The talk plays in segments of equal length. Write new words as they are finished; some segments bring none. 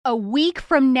A week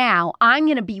from now, I'm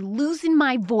going to be losing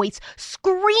my voice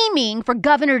screaming for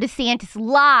Governor DeSantis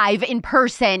live in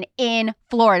person in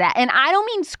Florida. And I don't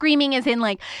mean screaming as in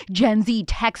like Gen Z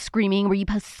text screaming where you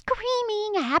post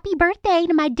screaming happy birthday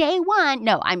to my day one.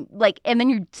 No, I'm like, and then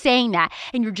you're saying that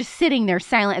and you're just sitting there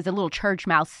silent as a little church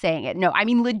mouse saying it. No, I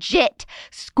mean legit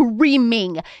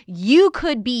screaming. You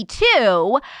could be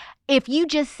too. If you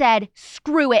just said,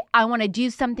 screw it, I want to do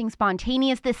something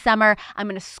spontaneous this summer, I'm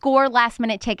going to score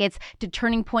last-minute tickets to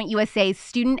Turning Point USA's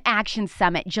Student Action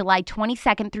Summit, July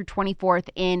 22nd through 24th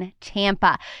in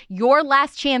Tampa. Your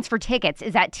last chance for tickets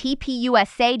is at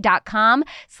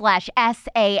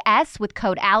tpusa.com/SAS with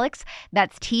code Alex.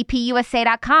 That's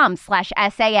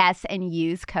tpusa.com/SAS and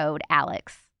use code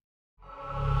Alex.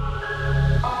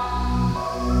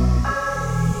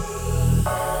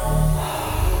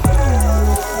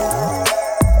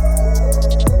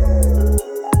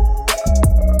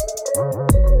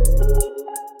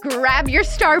 Grab your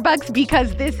Starbucks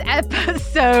because this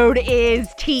episode is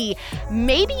tea.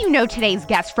 Maybe you know today's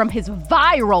guest from his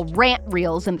viral rant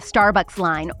reels in the Starbucks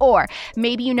line, or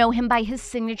maybe you know him by his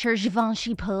signature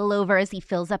Givenchy pullover as he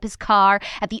fills up his car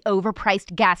at the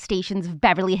overpriced gas stations of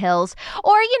Beverly Hills,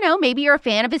 or maybe you're a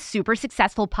fan of his super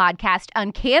successful podcast,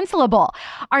 Uncancelable.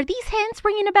 Are these hints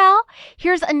ringing a bell?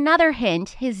 Here's another hint.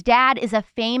 His dad is a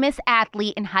famous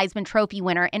athlete and Heisman Trophy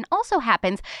winner and also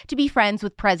happens to be friends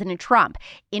with President Trump.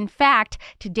 In fact,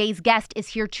 today's guest is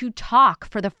here to talk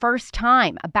for the first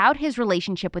time about his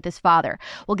relationship with his father.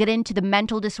 We'll get into the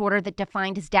mental disorder that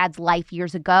defined his dad's life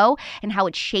years ago and how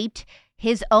it shaped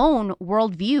his own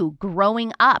worldview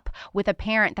growing up with a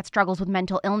parent that struggles with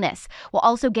mental illness. We'll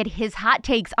also get his hot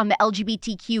takes on the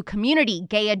LGBTQ community,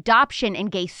 gay adoption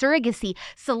and gay surrogacy,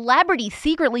 celebrities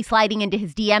secretly sliding into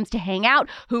his DMs to hang out,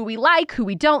 who we like, who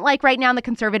we don't like right now in the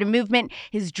conservative movement,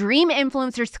 his dream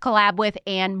influencers to collab with,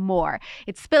 and more.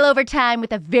 It's spillover time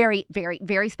with a very, very,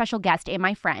 very special guest and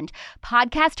my friend,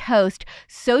 podcast host,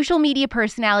 social media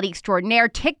personality extraordinaire,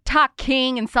 TikTok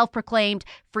king, and self-proclaimed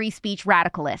free speech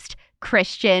radicalist,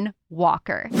 Christian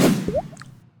Walker.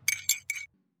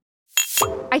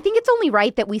 I think it's only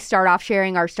right that we start off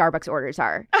sharing our Starbucks orders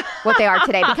are what they are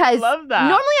today, because love that.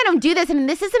 Normally I don't do this, and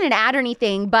this isn't an ad or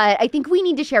anything, but I think we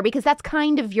need to share because that's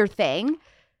kind of your thing.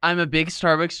 I'm a big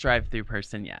Starbucks drive-through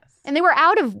person, yes. And they were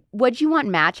out of, what'd you want,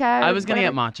 matcha? I was going to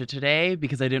get matcha today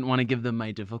because I didn't want to give them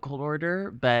my difficult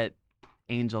order, but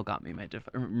Angel got me my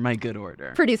good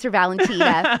order. Producer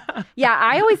Valentina. Yeah,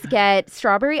 I always get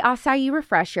strawberry acai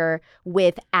refresher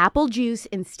with apple juice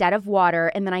instead of water,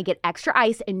 and then I get extra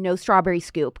ice and no strawberry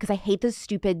scoop because I hate those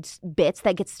stupid bits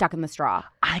that get stuck in the straw.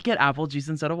 I get apple juice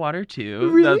instead of water too.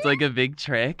 Really? That's like a big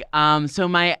trick. So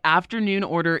my afternoon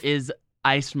order is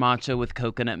iced matcha with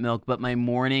coconut milk, but my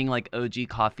morning OG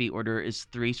coffee order is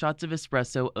 3 shots of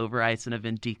espresso over ice in a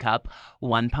venti cup,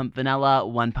 1 pump vanilla,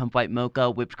 1 pump white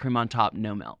mocha, whipped cream on top,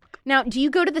 no milk. Now, do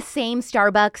you go to the same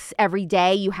Starbucks every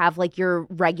day? You have your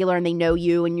regular and they know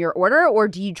you and your order, or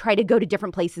do you try to go to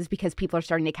different places because people are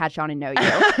starting to catch on and know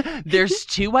you? There's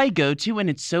 2 I go to,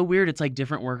 and it's so weird. It's like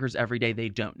different workers every day. They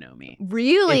don't know me.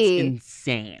 Really? It's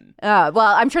insane. Well,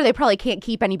 I'm sure they probably can't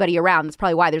keep anybody around. That's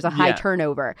probably why there's a high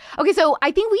turnover. Okay, so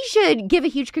I think we should give a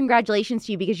huge congratulations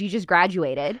to you because you just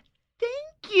graduated.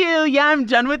 Thank you. Yeah, I'm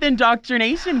done with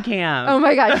indoctrination camp. Oh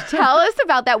my gosh. Tell us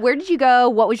about that. Where did you go?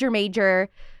 What was your major?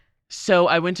 So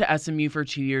I went to SMU for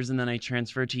 2 years and then I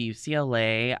transferred to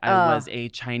UCLA. I was a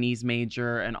Chinese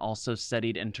major and also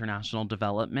studied international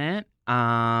development.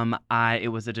 It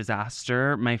was a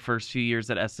disaster. My first few years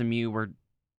at SMU were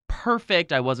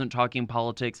perfect. I wasn't talking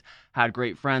politics, had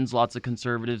great friends, lots of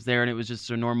conservatives there, and it was just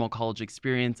a normal college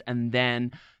experience. And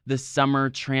then the summer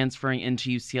transferring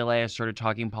into UCLA, I started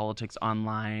talking politics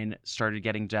online, started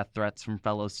getting death threats from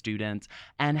fellow students,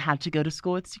 and had to go to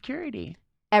school with security.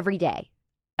 Every day?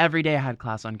 Every day I had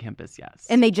class on campus, yes.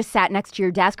 And they just sat next to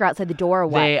your desk or outside the door or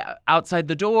what? They outside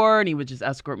the door, and he would just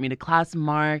escort me to class.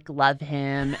 Mark, love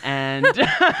him. And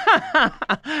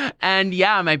and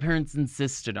yeah, my parents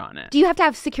insisted on it. Do you have to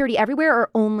have security everywhere or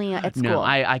only at school? No,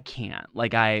 I can't.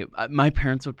 My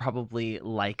parents would probably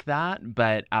like that,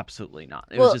 but absolutely not.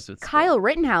 It was just with school. Kyle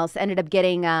Rittenhouse ended up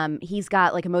getting, he's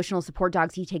got emotional support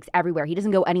dogs he takes everywhere. He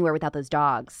doesn't go anywhere without those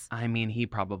dogs. I mean, he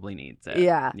probably needs it.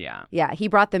 Yeah. Yeah. Yeah, he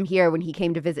brought them here when he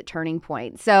came to visit Turning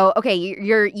Point. So, okay,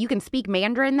 you can speak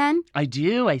Mandarin then? I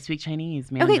do. I speak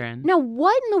Chinese, Mandarin. Okay, now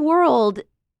what in the world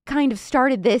kind of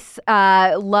started this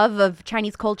love of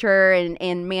Chinese culture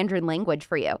and Mandarin language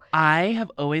for you? I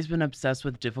have always been obsessed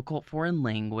with difficult foreign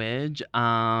language.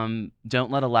 Don't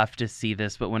let a leftist see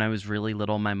this, but when I was really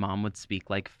little, my mom would speak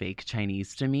like fake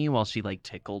Chinese to me while she like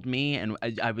tickled me, and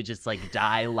I would just like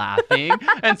die laughing.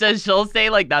 And so she'll say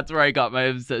like that's where I got my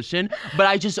obsession. But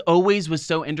I just always was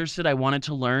so interested. I wanted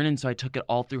to learn, and so I took it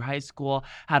all through high school.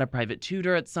 Had a private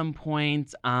tutor at some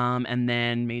point, and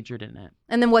then majored in it.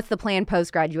 And then what's the plan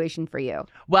post-graduation for you?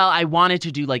 Well, I wanted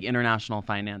to do like international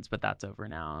finance, but that's over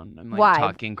now. I'm like Why?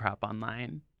 talking crap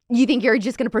online. You think you're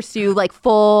just going to pursue like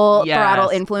full throttle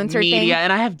influencer media, thing?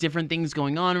 And I have different things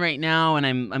going on right now, and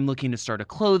I'm looking to start a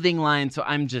clothing line, so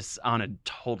I'm just on a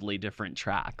totally different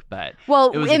track. But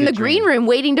well, in the green room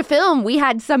waiting to film, we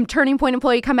had some Turning Point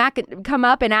employee come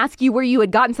up and ask you where you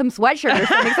had gotten some sweatshirt or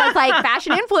something. Sounds like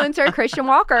fashion influencer Christian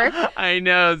Walker. I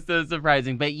know, so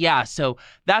surprising. But yeah, so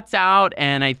that's out,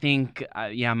 and I think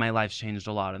my life's changed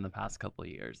a lot in the past couple of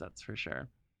years. That's for sure.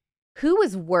 Who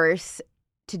was worse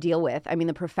to deal with? I mean,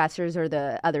 the professors or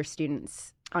the other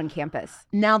students on campus?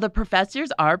 Now, the professors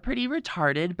are pretty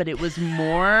retarded, but it was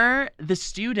more the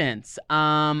students.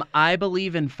 I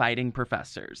believe in fighting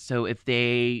professors. So if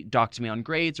they docked me on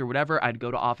grades or whatever, I'd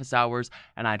go to office hours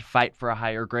and I'd fight for a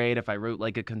higher grade if I wrote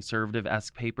like a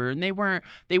conservative-esque paper. And they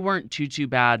weren't too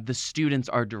bad. The students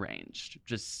are deranged.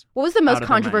 Just what was the most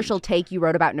controversial take you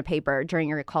wrote about in a paper during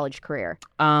your college career?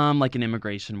 Like an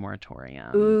immigration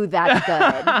moratorium. Ooh, that's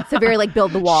good. So very like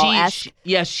build the wall-esque.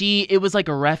 It was like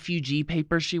a refugee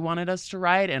paper she wanted us to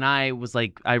write, and I was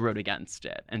like, I wrote against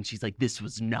it, and she's like, this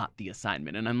was not the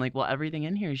assignment, and I'm like, well, everything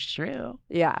in here is true.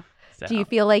 Yeah. So. Do you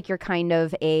feel like you're kind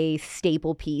of a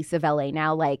staple piece of LA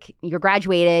now? Like you're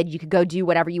graduated, you could go do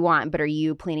whatever you want, but are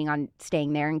you planning on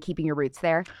staying there and keeping your roots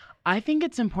there? I think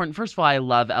it's important. First of all, I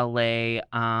love LA.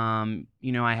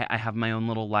 I have my own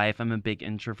little life. I'm a big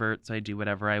introvert, so I do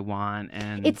whatever I want.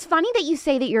 And it's funny that you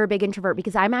say that you're a big introvert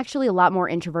because I'm actually a lot more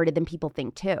introverted than people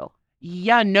think too.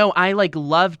 Yeah, no, I like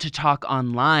love to talk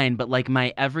online, but like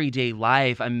my everyday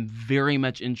life, I'm very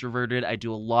much introverted. I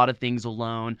do a lot of things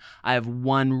alone. I have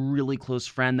one really close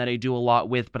friend that I do a lot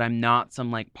with, but I'm not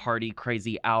some like party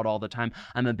crazy out all the time.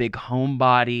 I'm a big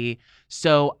homebody.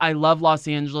 So I love Los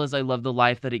Angeles. I love the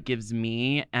life that it gives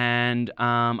me. And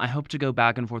I hope to go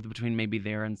back and forth between maybe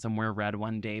there and somewhere red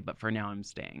one day. But for now, I'm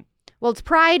staying. Well, it's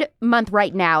Pride Month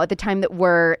right now at the time that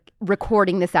we're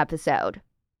recording this episode.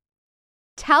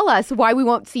 Tell us why we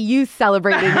won't see you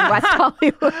celebrating in West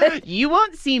Hollywood. You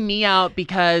won't see me out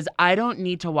because I don't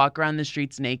need to walk around the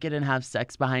streets naked and have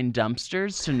sex behind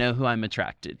dumpsters to know who I'm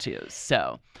attracted to.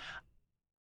 So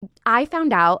I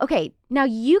found out, okay, now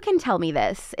you can tell me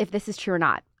this, if this is true or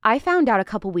not. I found out a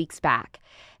couple weeks back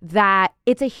that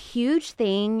it's a huge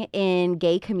thing in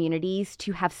gay communities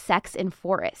to have sex in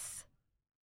forests.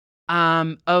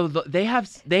 They have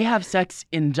sex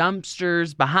in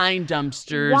dumpsters, behind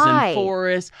dumpsters, Why? in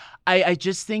forests. I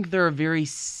just think they're a very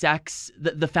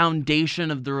the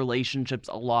foundation of the relationships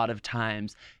a lot of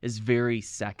times is very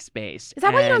sex-based. Is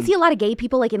that why you don't see a lot of gay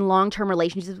people like in long-term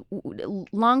relationships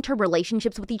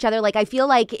with each other? Like I feel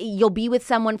like you'll be with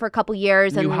someone for a couple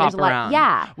years and you there's hop a lot. around.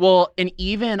 Yeah. Well, and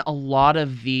even a lot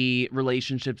of the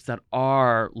relationships that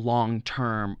are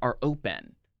long-term are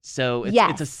open. So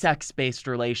it's a sex-based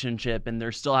relationship and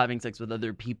they're still having sex with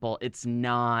other people. It's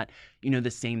not,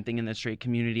 the same thing in the straight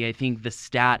community. I think the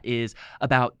stat is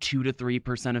about 2 to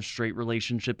 3% of straight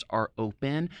relationships are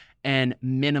open and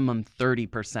minimum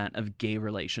 30% of gay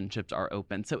relationships are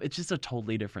open. So it's just a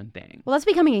totally different thing. Well, that's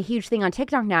becoming a huge thing on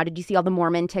TikTok now. Did you see all the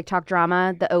Mormon TikTok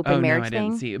drama, the open marriage thing? No, I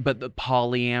didn't see it. But the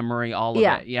polyamory, all of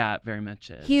it. Yeah, very much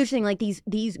is. Huge thing. Like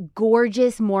these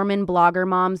gorgeous Mormon blogger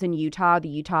moms in Utah, the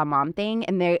Utah mom thing.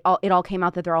 And it all came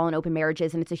out that they're all in open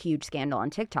marriages and it's a huge scandal on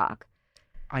TikTok.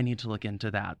 I need to look into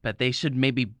that. But they should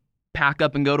maybe pack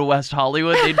up and go to West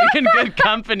Hollywood. They'd be in good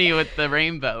company with the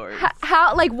rainbowers.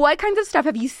 How what kinds of stuff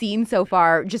have you seen so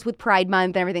far just with Pride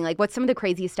Month and everything? Like what's some of the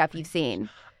craziest stuff you've seen?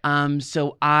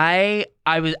 So I've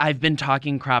been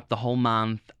talking crap the whole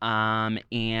month,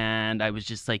 and I was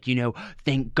just like,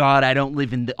 thank God I don't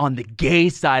live on the gay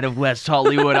side of West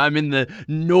Hollywood. I'm in the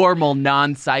normal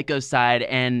non-psycho side,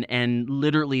 and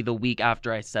literally the week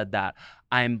after I said that,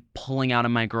 I'm pulling out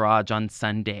of my garage on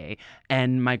Sunday,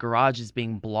 and my garage is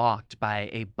being blocked by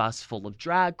a bus full of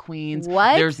drag queens.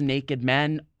 What? There's naked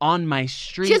men on my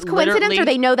street. Just coincidence, or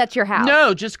they know that's your house?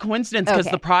 No, just coincidence, because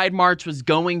Okay. the Pride March was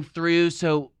going through.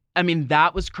 So,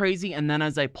 that was crazy. And then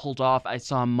as I pulled off, I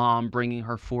saw a mom bringing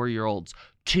her 4-year-olds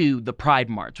to the Pride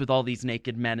March with all these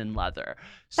naked men in leather.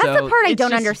 That's So the part I it's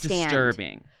don't just understand.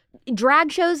 disturbing.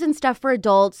 drag shows and stuff for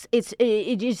adults,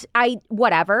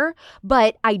 whatever,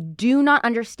 but I do not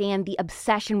understand the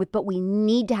obsession with, but we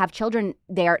need to have children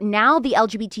there. Now the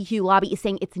LGBTQ lobby is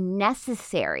saying it's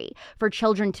necessary for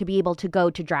children to be able to go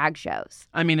to drag shows.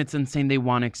 I mean, it's insane. They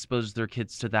want to expose their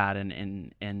kids to that.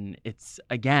 And it's,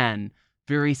 again,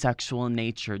 very sexual in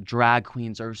nature. Drag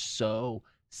queens are so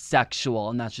sexual,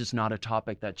 and that's just not a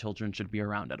topic that children should be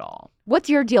around at all. What's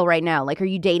your deal right now? Like, are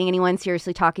you dating anyone?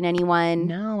 Seriously talking to anyone?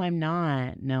 No, I'm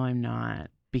not.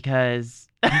 Because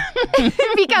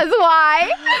because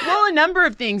why? Well, a number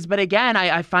of things. But again,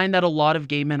 I find that a lot of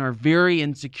gay men are very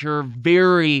insecure,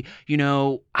 very,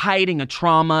 hiding a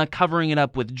trauma, covering it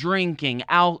up with drinking,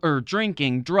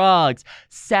 drugs,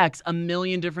 sex, a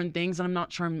million different things. And I'm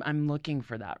not sure I'm looking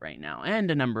for that right now, and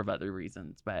a number of other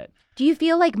reasons. But do you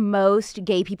feel like most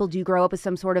gay people do grow up with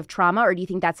some sort of trauma, or do you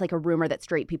think that's like a rumor that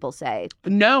straight people say?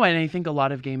 No, and I think a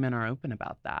lot of gay men are open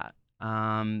about that.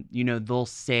 They'll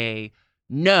say,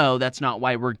 no, that's not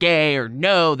why we're gay, or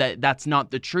no, that's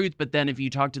not the truth. But then if you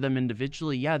talk to them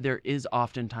individually, yeah, there is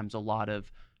oftentimes a lot of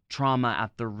trauma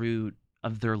at the root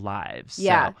of their lives.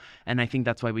 Yeah. So, and I think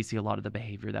that's why we see a lot of the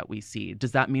behavior that we see.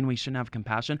 Does that mean we shouldn't have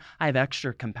compassion? I have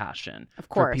extra compassion of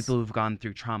course, for people who've gone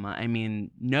through trauma. I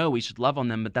mean, no, we should love on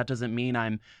them, but that doesn't mean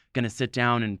I'm going to sit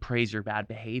down and praise your bad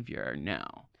behavior. No.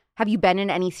 Have you been in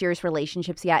any serious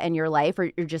relationships yet in your life,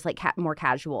 or you're just like more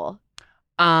casual?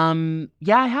 Yeah,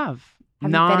 I have.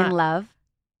 Have you been in love?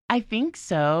 I think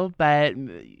so, but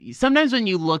sometimes when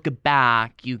you look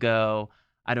back, you go,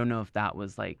 I don't know if that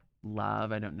was like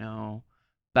love. I don't know.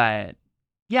 But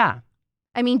yeah.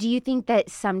 I mean, do you think that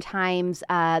sometimes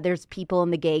there's people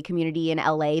in the gay community in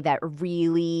LA that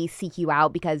really seek you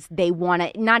out because they want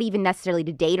to, not even necessarily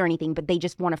to date or anything, but they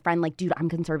just want a friend like, dude, I'm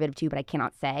conservative too, but I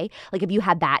cannot say. Like, have you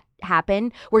had that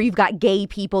happen where you've got gay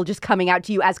people just coming out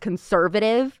to you as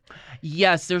conservative?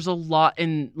 Yes, there's a lot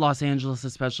in Los Angeles,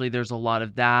 especially. There's a lot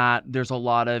of that. There's a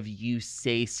lot of you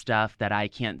say stuff that I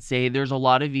can't say. There's a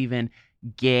lot of even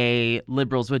gay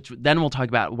liberals, which then we'll talk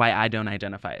about why I don't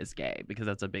identify as gay, because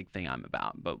that's a big thing I'm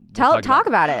about. But talk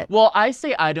about it. Well, I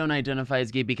say I don't identify as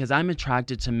gay because I'm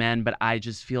attracted to men, but I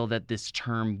just feel that this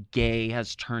term gay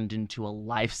has turned into a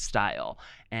lifestyle.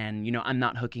 And, I'm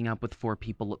not hooking up with 4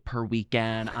 people per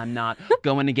weekend. I'm not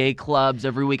going to gay clubs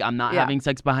every week. I'm not having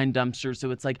sex behind dumpsters.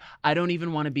 So it's like, I don't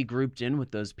even want to be grouped in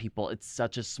with those people. It's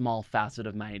such a small facet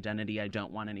of my identity. I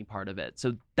don't want any part of it.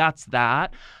 So that's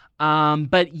that.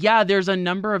 But yeah, there's a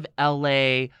number of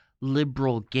LA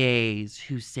liberal gays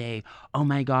who say, oh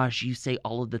my gosh, you say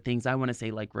all of the things I want to say,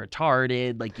 like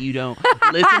retarded, like you don't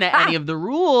listen to any of the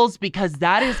rules, because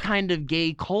that is kind of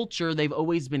gay culture. They've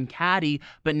always been catty,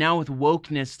 but now with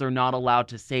wokeness, they're not allowed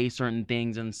to say certain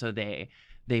things. And so they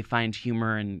find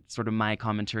humor in sort of my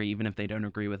commentary, even if they don't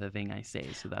agree with a thing I say.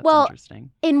 So that's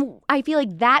interesting. And I feel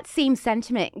like that same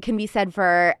sentiment can be said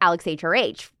for Alex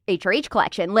HRH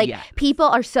collection. Like, yes. People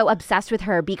are so obsessed with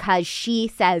her because she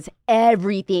says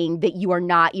everything that you are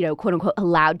not, quote unquote,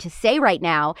 allowed to say right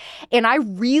now. And I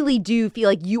really do feel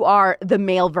like you are the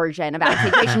male version of Alex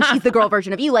HRH. She's the girl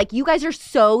version of you. Like, you guys are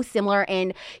so similar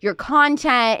in your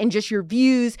content and just your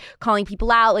views, calling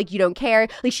people out. Like, you don't care.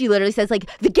 Like, she literally says, like,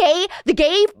 the gay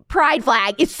pride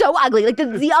flag is so ugly. Like,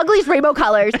 the ugliest rainbow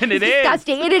colors. And it's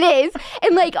disgusting. And it is.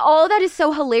 And like, all of that is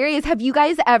so hilarious. Have you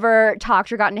guys ever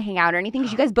talked or gotten to hang out or anything?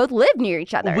 Because you guys both live near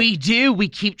each other. We do. We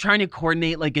keep trying to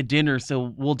coordinate like a dinner,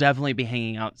 so we'll definitely be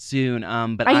hanging out soon.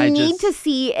 But I need to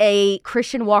see a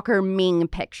Christian Walker Ming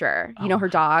picture. You know her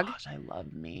dog? Gosh, I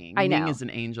love Ming. I know. Ming is an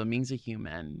angel. Ming's a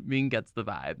human. Ming gets the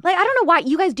vibe. Like, I don't know why.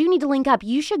 You guys do need to link up.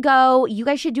 You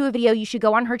guys should do a video. You should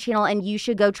go on her channel and you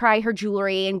should go try her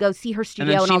jewelry and go see her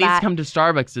studio and all that. And then she needs to come to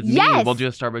Starbucks with me. We'll do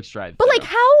a Starbucks drive. But like,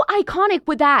 how iconic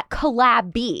would that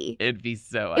collab be? It'd be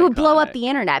so iconic. It would blow up the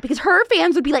internet because her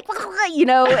fans would be like,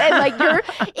 and like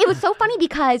it was so funny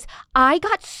because I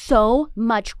got so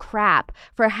much crap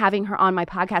for having her on my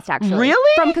podcast, actually.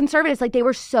 Really? From conservatives. Like, they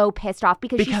were so pissed off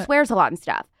because she swears a lot and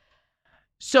stuff.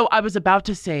 So I was about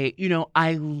to say,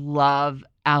 I love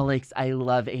Alex. I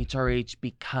love HRH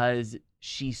because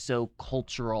she's so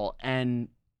cultural. And,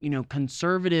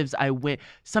 conservatives,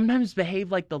 sometimes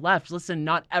behave like the left. Listen,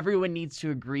 not everyone needs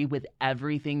to agree with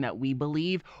everything that we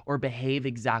believe or behave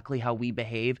exactly how we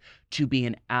behave to be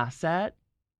an asset.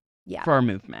 Yeah. For our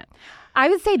movement. I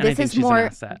would say this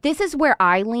is where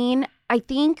I lean. I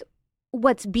think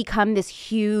what's become this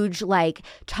huge like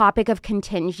topic of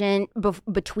contention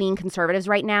between conservatives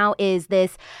right now is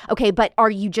this, okay, but are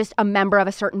you just a member of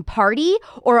a certain party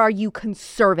or are you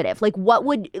conservative? Like,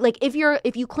 if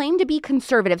you claim to be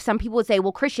conservative, some people would say,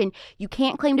 well, Christian, you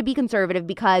can't claim to be conservative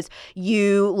because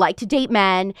you like to date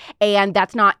men and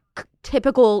that's not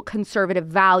typical conservative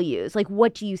values. Like,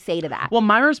 what do you say to that? Well,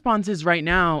 my response is right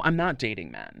now, I'm not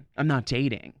dating men. I'm not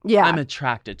dating. Yeah. I'm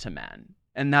attracted to men.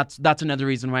 And that's another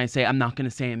reason why I say I'm not going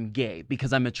to say I'm gay,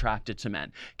 because I'm attracted to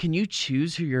men. Can you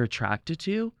choose who you're attracted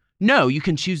to? No, you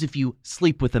can choose if you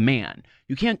sleep with a man.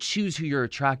 You can't choose who you're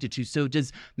attracted to. So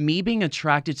does me being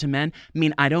attracted to men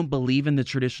mean I don't believe in the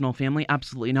traditional family?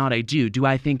 Absolutely not. I do. Do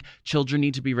I think children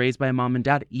need to be raised by a mom and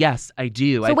dad? Yes, I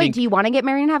do. So wait, do you want to get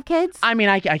married and have kids? I mean,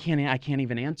 I can't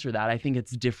even answer that. I think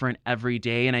it's different every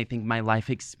day, and I think my life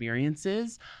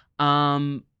experiences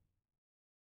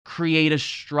create a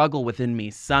struggle within me.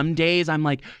 Some days I'm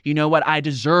like, you know what? I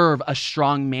deserve a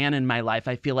strong man in my life.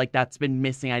 I feel like that's been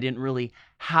missing. I didn't really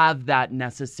have that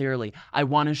necessarily. I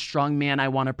want a strong man. I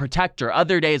want a protector.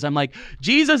 Other days I'm like,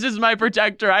 Jesus is my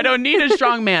protector. I don't need a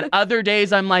strong man. Other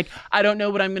days I'm like, I don't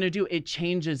know what I'm going to do. It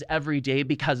changes every day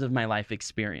because of my life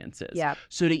experiences. Yeah.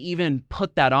 So to even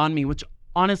put that on me, which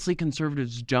honestly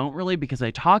conservatives don't really, because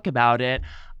I talk about it,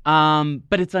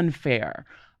 but it's unfair.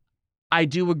 I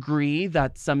do agree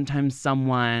that sometimes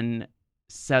someone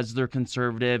says they're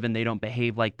conservative and they don't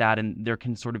behave like that, and there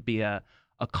can sort of be a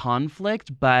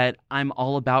conflict, but I'm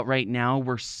all about right now,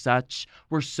 we're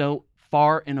so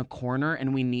far in a corner,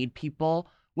 and we need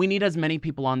as many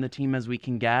people on the team as we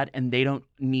can get, and they don't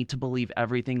need to believe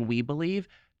everything we believe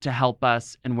to help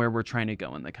us and where we're trying to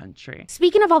go in the country.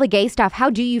 Speaking of all the gay stuff, how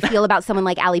do you feel about someone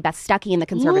like Allie Beth Stuckey in the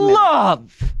conservative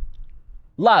movement?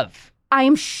 Love. I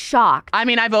am shocked. I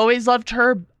mean, I've always loved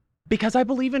her because I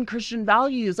believe in Christian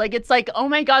values. Like, it's like, oh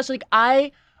my gosh, like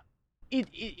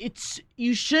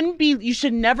you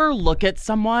should never look at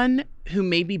someone who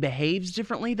maybe behaves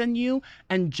differently than you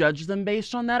and judge them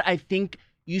based on that. I think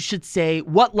you should say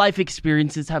what life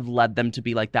experiences have led them to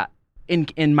be like that.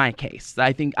 In my case,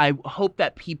 I hope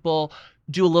that people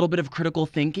do a little bit of critical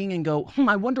thinking and go,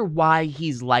 I wonder why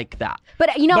he's like that. But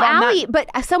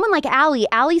but someone like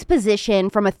Allie's position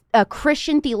from a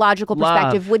Christian theological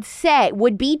perspective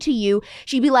would be to you,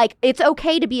 she'd be like, it's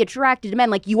okay to be attracted to men,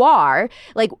 like you are,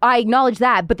 like I acknowledge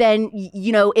that, but then,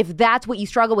 you know, if that's what you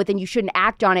struggle with, then you shouldn't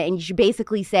act on it, and you should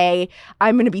basically say,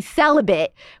 I'm going to be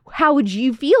celibate. How would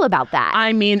you feel about that?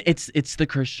 I mean, it's the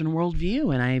Christian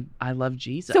worldview, and I love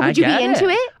Jesus. So would you be into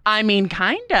it? I mean,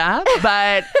 kinda,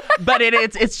 but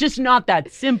it's just not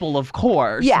that simple, of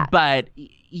course. Yeah. But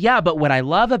what I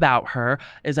love about her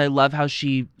is I love how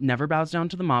she never bows down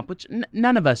to the mob, which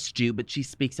none of us do, but she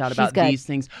speaks out about these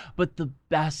things. But the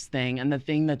best thing, and the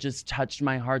thing that just touched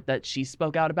my heart that she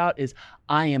spoke out about, is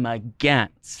I am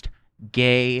against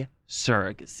gay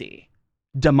surrogacy.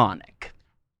 Demonic.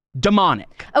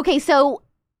 Okay, so...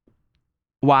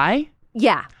 Why?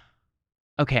 Yeah.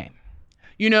 Okay.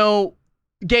 You know,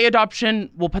 gay adoption,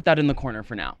 we'll put that in the corner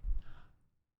for now.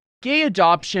 Gay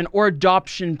adoption, or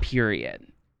adoption period,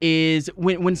 is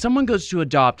when someone goes to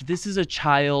adopt, this is a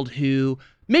child who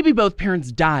maybe both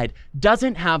parents died,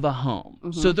 doesn't have a home.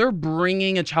 Mm-hmm. So they're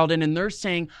bringing a child in and they're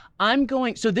saying,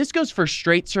 so this goes for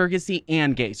straight surrogacy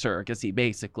and gay surrogacy,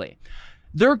 basically.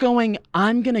 They're going,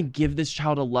 I'm going to give this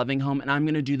child a loving home, and I'm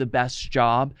going to do the best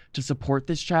job to support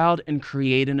this child and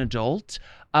create an adult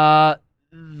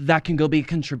that can go be a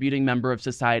contributing member of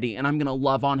society, and I'm going to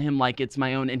love on him like it's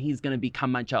my own, and he's going to become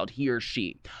my child, he or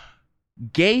she.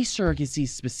 Gay surrogacy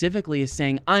specifically is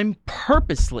saying, I'm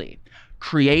purposely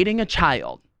creating a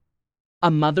child, a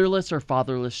motherless or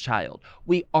fatherless child.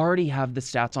 We already have the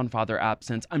stats on father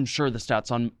absence. I'm sure the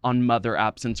stats on mother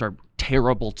absence are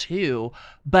terrible too,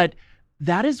 but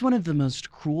that is one of the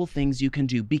most cruel things you can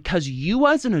do, because you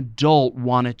as an adult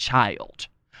want a child.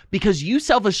 Because you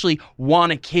selfishly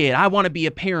want a kid. I want to be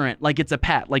a parent, like it's a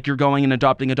pet, like you're going and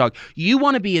adopting a dog. You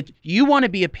want to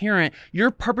be a parent.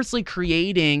 You're purposely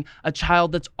creating a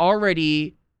child that's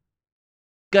already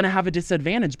going to have a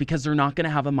disadvantage because they're not going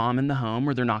to have a mom in the home,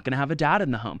 or they're not going to have a dad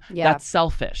in the home. Yeah. That's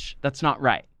selfish. That's not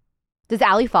right. Does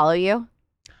Allie follow you?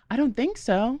 I don't think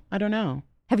so. I don't know.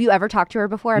 Have you ever talked to her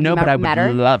before? No, but I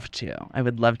would love to. I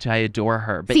would love to. I adore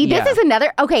her. But this is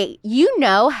another... Okay, you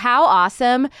know how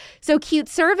awesome... So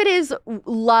Cute-servatives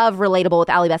love Relatable with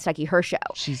Allie Beth Stuckey, her show.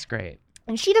 She's great.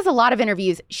 And she does a lot of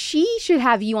interviews. She should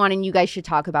have you on, and you guys should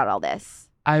talk about all this.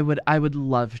 I would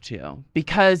love to.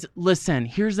 Because, listen,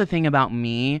 here's the thing about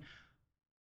me.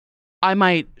 I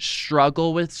might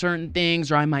struggle with certain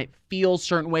things, or I might feel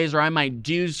certain ways, or I might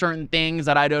do certain things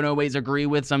that I don't always agree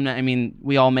with.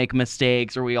 We all make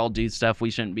mistakes, or we all do stuff we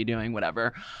shouldn't be doing,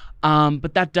 whatever.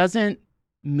 But that doesn't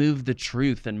move the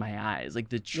truth in my eyes. Like,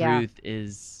 the truth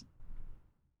is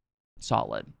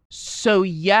solid. So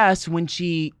yes, when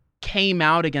she came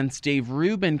out against Dave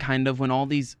Rubin kind of when all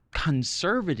these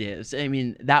conservatives, I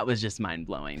mean, that was just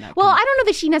mind-blowing. Well, I don't know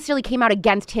that she necessarily came out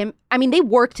against him. I mean, they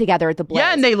work together at the Blaze.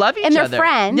 Yeah, and they love each other. And they're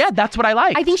friends. Yeah, that's what I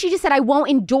like. I think she just said, I won't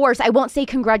say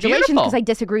congratulations because I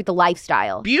disagree with the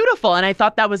lifestyle. Beautiful. And I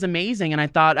thought that was amazing. And I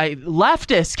thought,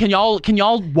 leftists, can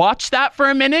y'all watch that for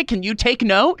a minute? Can you take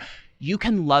note? You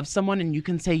can love someone and you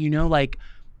can say, like,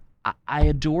 I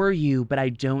adore you, but I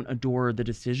don't adore the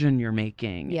decision you're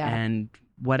making. Yeah. And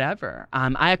whatever.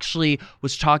 I actually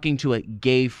was talking to a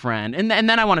gay friend, and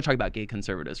then I want to talk about gay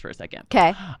conservatives for a second.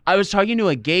 Okay. I was talking to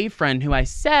a gay friend who I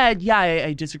said,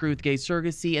 I disagree with gay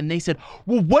surrogacy, and they said,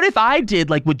 well, what if I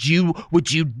did? Like, would you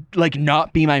like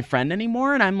not be my friend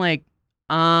anymore? And I'm like,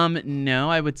 no,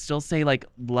 I would still say like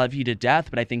love you to death,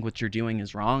 but I think what you're doing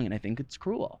is wrong, and I think it's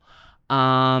cruel.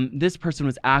 This person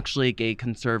was actually a gay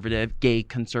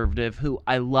conservative who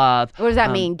I love. What does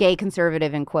that mean? Gay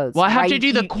conservative in quotes. Well, I have to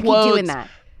do the quotes doing that.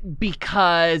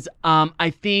 Because I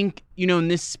think,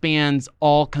 and this spans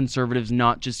all conservatives,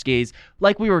 not just gays.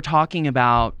 Like we were talking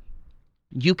about,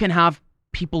 you can have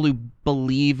people who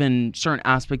believe in certain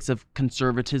aspects of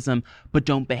conservatism but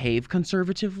don't behave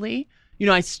conservatively.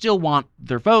 I still want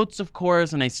their votes, of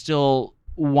course, and I still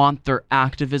want their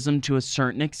activism to a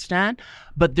certain extent,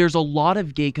 but there's a lot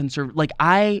of gay conservatives like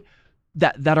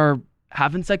that are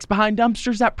having sex behind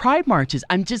dumpsters at pride marches.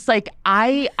 I'm just like,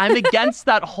 I'm against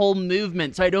that whole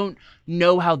movement, so I don't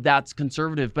know how that's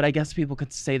conservative, but I guess people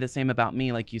could say the same about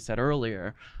me, like you said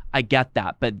earlier. I get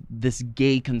that, but this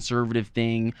gay conservative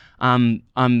thing,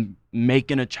 I'm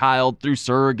making a child through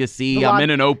surrogacy, I'm in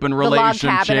an open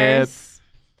relationship.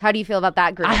 How do you feel about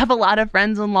that group? I have a lot of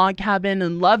friends in Log Cabin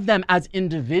and love them as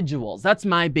individuals. That's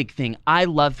my big thing. I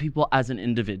love people as an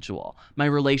individual. My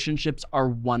relationships are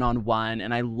one-on-one,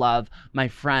 and I love my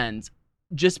friends.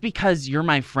 Just because you're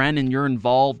my friend and you're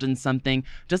involved in something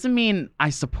doesn't mean I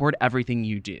support everything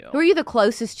you do. Who are you the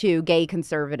closest to gay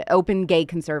conservative, open gay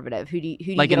conservative? Who do you get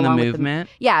along with? Like in the movement?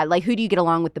 Yeah, like who do you get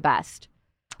along with the best?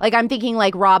 Like I'm thinking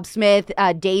like Rob Smith,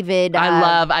 David.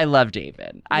 I love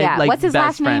David. Yeah. What's his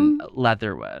last name?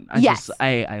 Leatherwood.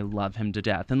 I love him to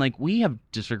death. And like we have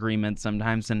disagreements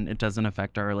sometimes and it doesn't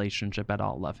affect our relationship at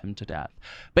all. Love him to death.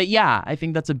 But yeah, I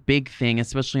think that's a big thing,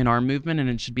 especially in our movement, and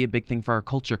it should be a big thing for our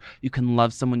culture. You can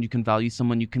love someone, you can value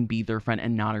someone, you can be their friend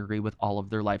and not agree with all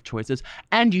of their life choices.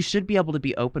 And you should be able to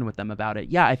be open with them about it.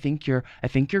 Yeah, I think you're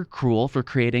cruel for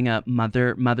creating a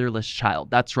motherless child.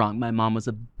 That's wrong. My mom was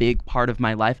a big part of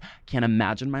my life. Can't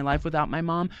imagine my life without my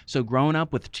mom. So growing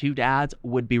up with two dads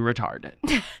would be retarded.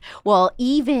 Well,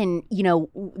 even,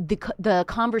 the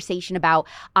conversation about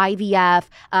IVF,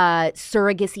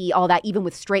 surrogacy, all that, even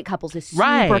with straight couples is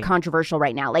super controversial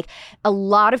right now. Like a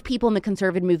lot of people in the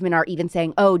conservative movement are even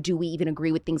saying, oh, do we even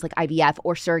agree with things like IVF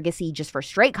or surrogacy just for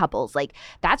straight couples? Like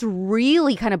that's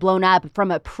really kind of blown up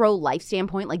from a pro-life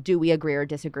standpoint. Like, do we agree or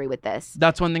disagree with this?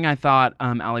 That's one thing I thought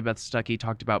Allie Beth Stuckey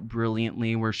talked about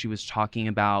brilliantly, where she was talking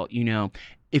about,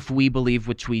 if we believe,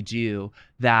 which we do,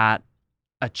 that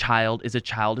a child is a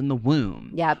child in the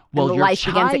womb. Yeah. Well, life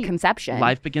begins at conception.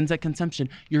 Life begins at conception.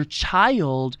 Your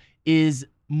child is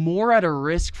more at a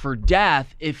risk for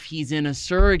death if he's in a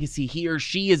surrogacy. He or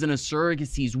she is in a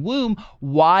surrogacy's womb.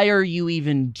 Why are you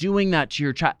even doing that to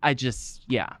your child?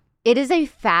 It is a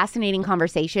fascinating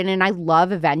conversation, and I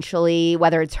love eventually,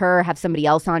 whether it's her, have somebody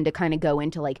else on to kind of go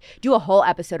into like do a whole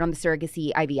episode on the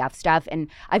surrogacy IVF stuff, and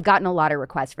I've gotten a lot of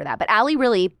requests for that. But Allie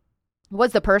really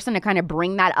was the person to kind of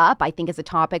bring that up, I think, as a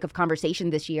topic of conversation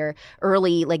this year,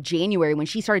 early like January, when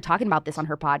she started talking about this on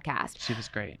her podcast. She was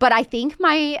great. But I think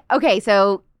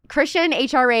so Christian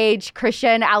HRH,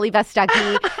 Christian Allie Beth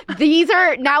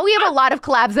Stuckey, now we have a lot of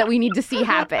collabs that we need to see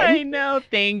happen. I know.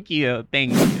 Thank you.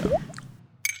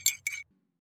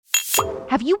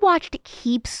 Have you watched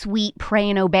Keep Sweet, Pray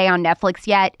and Obey on Netflix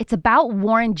yet? It's about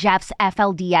Warren Jeff's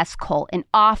FLDS cult, an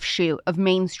offshoot of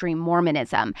mainstream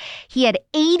Mormonism. He had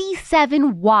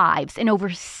 87 wives and over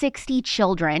 60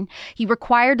 children. He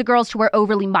required the girls to wear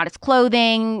overly modest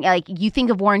clothing. Like, you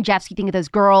think of Warren Jeffs, you think of those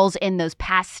girls in those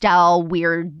pastel,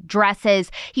 weird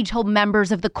dresses. He told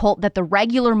members of the cult that the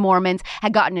regular Mormons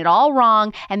had gotten it all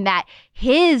wrong and that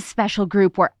his special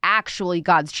group were actually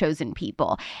God's chosen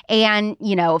people. And,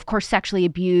 of course, sexually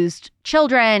abused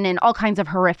children and all kinds of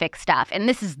horrific stuff. And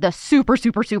this is the super,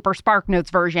 super, super Spark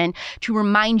Notes version to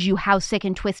remind you how sick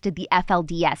and twisted the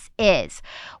FLDS is.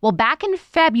 Well, back in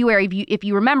February, if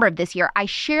you remember of this year, I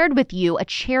shared with you a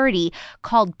charity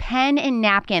called Pen and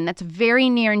Napkin that's very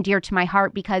near and dear to my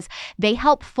heart because they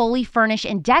help fully furnish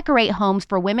and decorate homes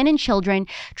for women and children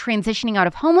transitioning out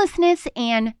of homelessness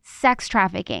and sex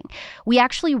trafficking. We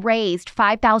actually raised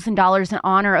 $5,000 in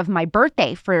honor of my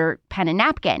birthday for Pen and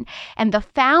Napkin. And the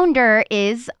founder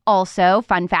is also,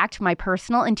 fun fact, my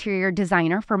personal interior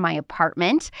designer for my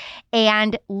apartment.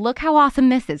 And look how awesome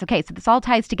this is. Okay, so this all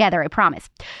ties together, I promise.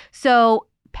 So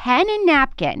Pen and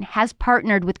Napkin has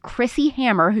partnered with Chrissy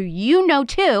Hammer, who you know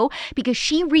too, because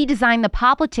she redesigned the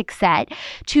Poplitics set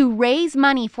to raise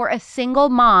money for a single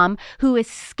mom who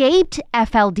escaped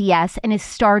FLDS and is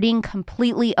starting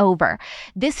completely over.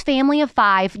 This family of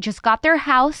 5 just got their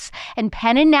house, and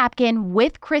Pen and Napkin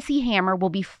with Chrissy Hammer will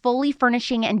be fully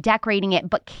furnishing and decorating it,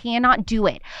 but cannot do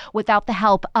it without the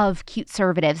help of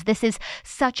Cuteservatives. This is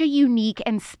such a unique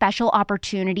and special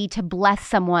opportunity to bless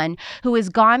someone who has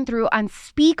gone through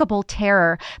unspeakable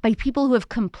terror by people who have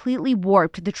completely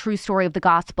warped the true story of the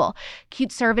gospel.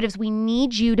 Cuteservatives, we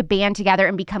need you to band together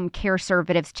and become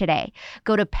Careservatives today.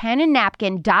 Go to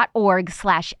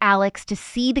penandnapkin.org/Alex to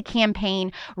see the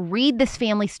campaign, read this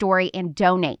family story, and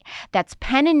donate. That's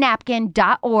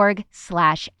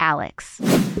penandnapkin.org/Alex.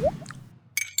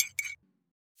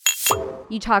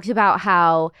 You talked about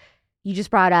how you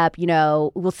just brought up,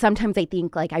 well, sometimes I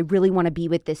think like I really want to be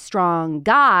with this strong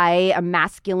guy, a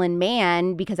masculine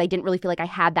man, because I didn't really feel like I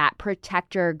had that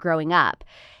protector growing up.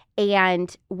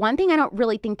 And one thing I don't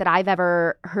really think that I've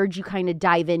ever heard you kind of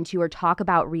dive into or talk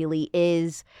about really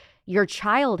is your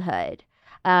childhood.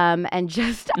 And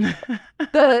just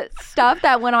the stuff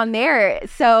that went on there.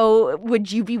 So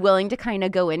would you be willing to kind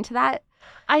of go into that?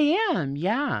 I am,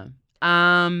 yeah.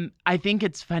 I think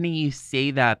it's funny you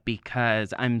say that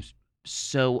because I'm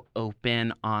so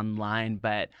open online,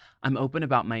 but I'm open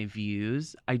about my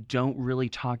views. I don't really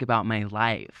talk about my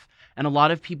life. And a lot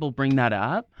of people bring that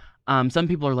up. Some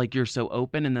people are like, you're so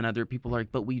open. And then other people are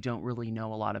like, but we don't really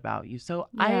know a lot about you. So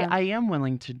yeah. I am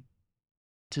willing to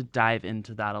dive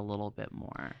into that a little bit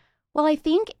more. Well, I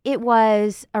think it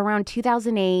was around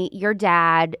 2008, your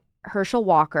dad, Herschel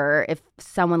Walker, if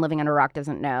someone living under a rock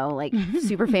doesn't know, like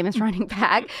super famous running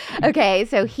back. Okay,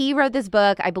 so he wrote this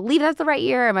book. I believe that's the right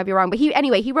year. I might be wrong. But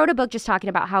he wrote a book just talking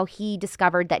about how he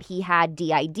discovered that he had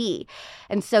DID.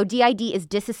 And so DID is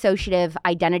dissociative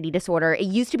identity disorder. It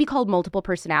used to be called multiple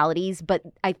personalities, but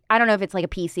I don't know if it's like a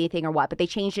PC thing or what, but they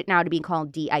changed it now to being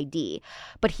called DID.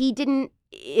 But he didn't.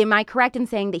 Am I correct in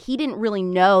saying that he didn't really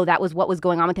know that was what was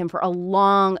going on with him for a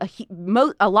lot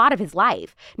of his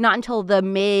life? Not until the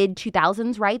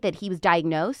mid-2000s, right, that he was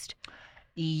diagnosed?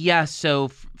 Yeah, so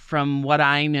from what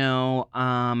I know,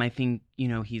 I think,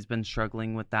 he's been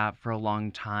struggling with that for a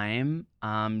long time.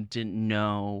 Didn't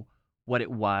know what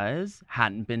it was,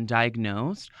 hadn't been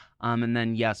diagnosed. And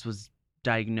then, yes, was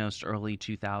diagnosed early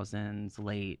 2000s,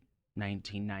 late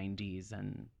 1990s,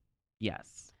 and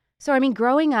yes. So, I mean,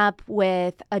 growing up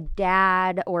with a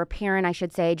dad or a parent, I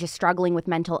should say, just struggling with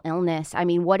mental illness, I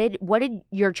mean, what did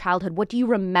your childhood, what do you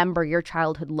remember your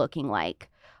childhood looking like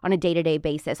on a day-to-day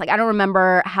basis? Like, I don't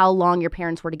remember how long your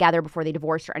parents were together before they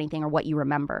divorced or anything, or what you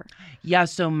remember. Yeah,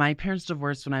 so my parents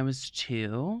divorced when I was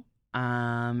 2,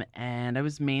 and I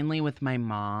was mainly with my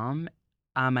mom.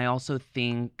 I also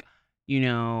think,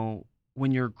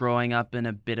 when you're growing up in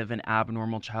a bit of an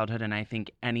abnormal childhood, and I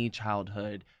think any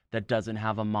childhood that doesn't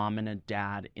have a mom and a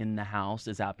dad in the house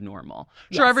is abnormal.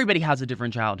 Sure, yes. Everybody has a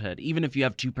different childhood. Even if you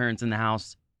have 2 parents in the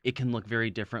house, it can look very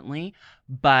differently.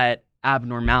 But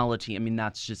abnormality, I mean,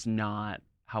 that's just not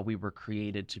how we were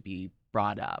created to be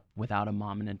brought up without a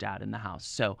mom and a dad in the house.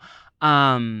 So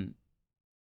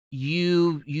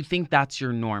you think that's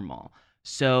your normal.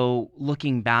 So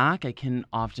looking back, I can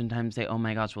oftentimes say, oh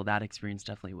my gosh, well, that experience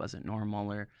definitely wasn't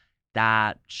normal, or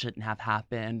that shouldn't have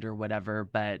happened, or whatever.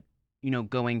 But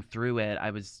going through it, I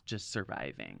was just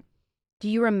surviving. Do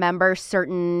you remember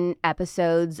certain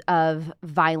episodes of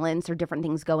violence or different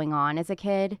things going on as a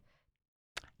kid?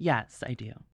 Yes, I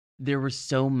do. There was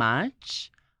so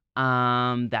much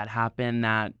that happened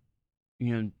that,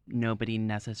 nobody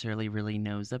necessarily really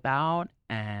knows about.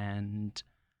 And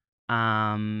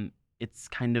it's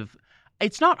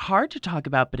not hard to talk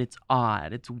about, but it's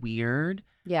odd. It's weird.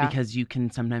 Yeah. Because you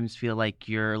can sometimes feel like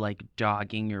you're like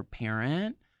dogging your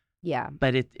parent. Yeah.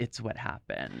 But it's what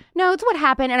happened. No, it's what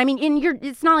happened. And I mean,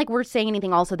 it's not like we're saying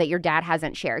anything also that your dad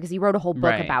hasn't shared, because he wrote a whole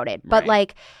book about it. But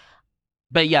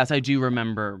But yes, I do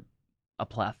remember a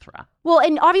plethora. Well,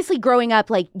 and obviously growing up,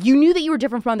 like, you knew that you were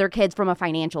different from other kids from a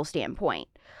financial standpoint.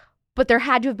 But there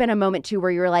had to have been a moment, too,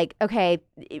 where you were like, okay,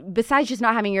 besides just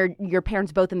not having your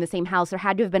parents both in the same house, there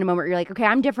had to have been a moment where you're like, okay,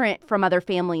 I'm different from other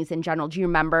families in general. Do you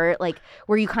remember, like,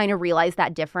 where you kind of realized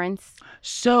that difference?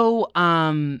 So,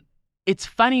 it's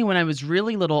funny, when I was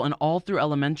really little and all through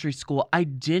elementary school, I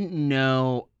didn't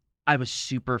know I was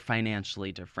super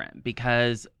financially different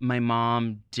because my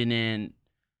mom didn't.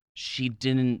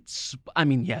 I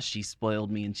mean, yes, she spoiled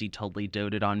me and she totally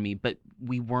doted on me, but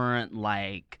we weren't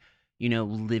like,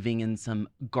 living in some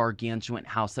gargantuan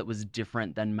house that was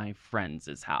different than my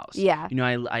friends' house. Yeah.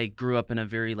 I grew up in a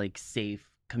very like safe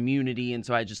community, and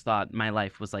so I just thought my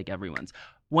life was like everyone's.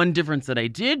 One difference that I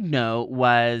did know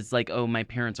was like, oh, my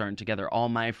parents aren't together. All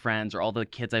my friends or all the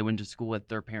kids I went to school with,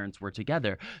 their parents were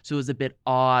together. So it was a bit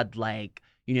odd, like,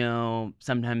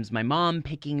 sometimes my mom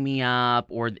picking me up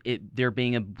or there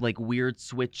being a like weird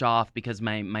switch off because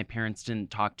my parents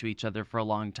didn't talk to each other for a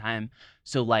long time.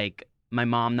 So like my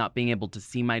mom not being able to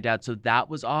see my dad. So that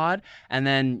was odd. And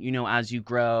then, as you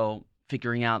grow,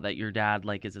 figuring out that your dad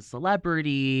like is a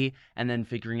celebrity, and then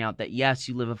figuring out that, yes,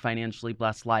 you live a financially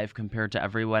blessed life compared to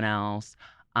everyone else.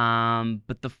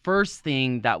 But the first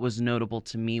thing that was notable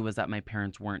to me was that my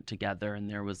parents weren't together, and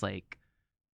there was like,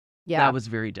 that was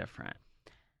very different.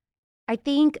 I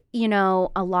think,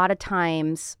 a lot of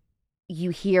times you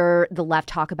hear the left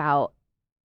talk about,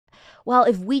 well,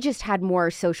 if we just had more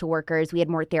social workers, we had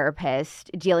more therapists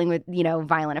dealing with,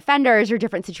 violent offenders or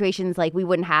different situations, like we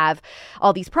wouldn't have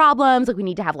all these problems, like we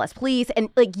need to have less police. And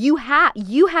like you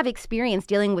have experience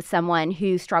dealing with someone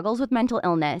who struggles with mental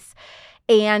illness.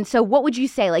 And so what would you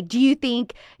say? Like, do you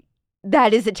think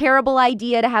that is a terrible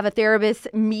idea to have a therapist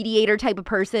mediator type of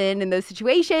person in those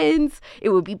situations? It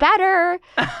would be better.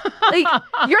 Like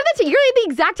you're the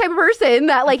exact type of person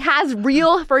that like has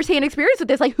real firsthand experience with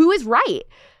this. Like, who is right?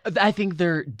 I think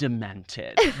they're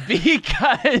demented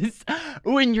because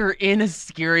when you're in a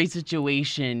scary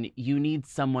situation, you need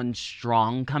someone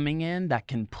strong coming in that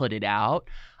can put it out.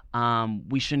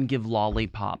 We shouldn't give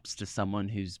lollipops to someone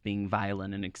who's being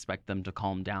violent and expect them to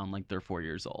calm down like they're 4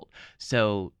 years old.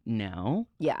 So no.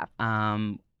 Yeah.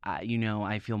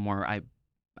 I feel more.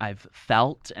 I've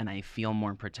felt and I feel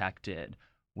more protected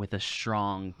with a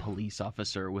strong police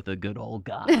officer with a good old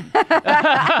gun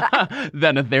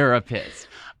than a therapist.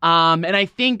 And I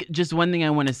think just one thing I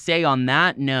want to say on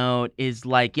that note is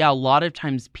like, yeah, a lot of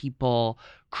times people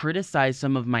criticize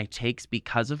some of my takes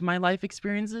because of my life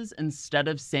experiences instead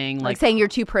of saying like saying you're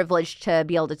too privileged to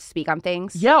be able to speak on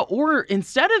things. Yeah, or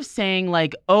instead of saying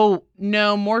like, oh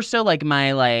no, more so like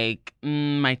my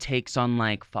takes on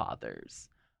like fathers,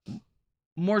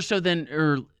 more so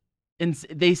than and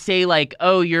they say like,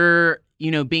 oh, you're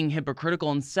being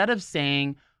hypocritical, instead of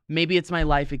saying maybe it's my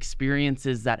life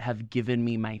experiences that have given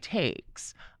me my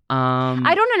takes.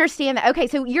 I don't understand that. Okay,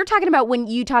 so you're talking about when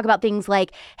you talk about things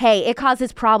like, hey, it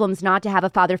causes problems not to have a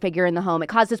father figure in the home. It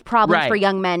causes problems for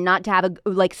young men not to have a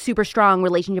like super strong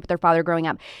relationship with their father growing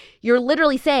up. You're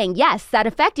literally saying, yes, that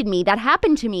affected me. That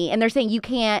happened to me. And they're saying you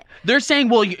can't. They're saying,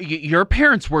 well, your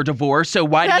parents were divorced, so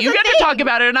why do you get to talk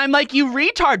about it? And I'm like, you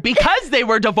retard, because they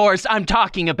were divorced, I'm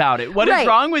talking about it. What is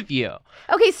wrong with you?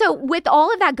 Okay, so with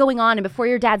all of that going on and before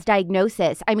your dad's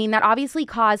diagnosis, I mean, that obviously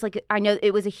caused, like, I know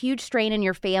it was a huge strain in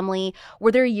your family.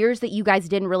 Were there years that you guys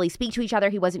didn't really speak to each other?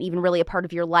 He wasn't even really a part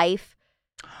of your life?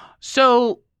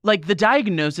 So, like, the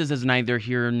diagnosis is neither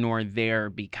here nor there,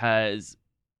 because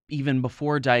even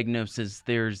before diagnosis,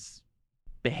 there's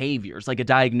behaviors. Like, a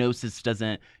diagnosis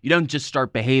you don't just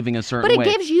start behaving a certain way. But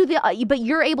it gives you but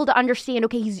you're able to understand,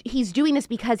 okay, he's doing this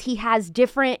because he has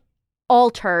different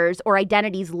alters or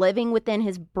identities living within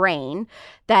his brain,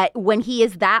 that when he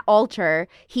is that alter,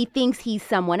 he thinks he's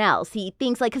someone else. He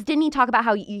thinks like, because didn't he talk about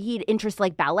how he had interests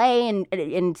like ballet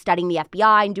and studying the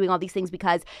FBI and doing all these things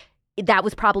because that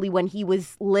was probably when he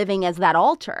was living as that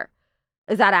alter?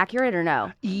 Is that accurate or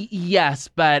no? Yes,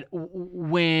 but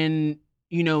when,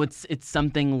 it's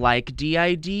something like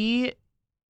DID,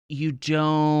 you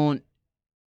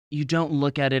don't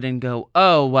look at it and go,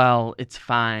 oh, well, it's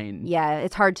fine. Yeah,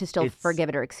 it's hard to still forgive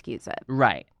it or excuse it.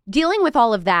 Right. Dealing with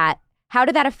all of that, how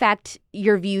did that affect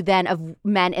your view then of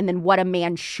men and then what a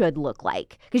man should look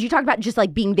like? Because you talked about just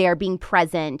like being there, being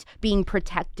present, being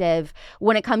protective.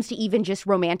 When it comes to even just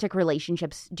romantic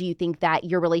relationships, do you think that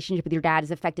your relationship with your dad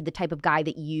has affected the type of guy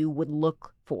that you would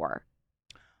look for?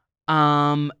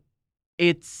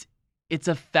 It's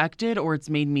affected, or it's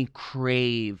made me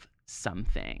crave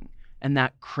something. And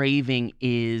that craving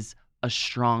is a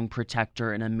strong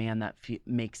protector and a man that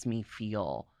makes me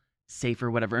feel safe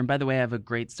or whatever. And by the way, I have a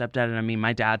great stepdad. And I mean,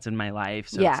 my dad's in my life,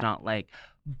 so it's not like,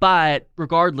 but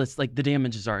regardless, like the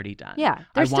damage is already done. Yeah,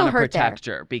 I want a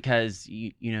protector because,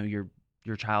 you're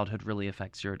your childhood really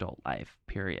affects your adult life,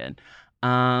 period.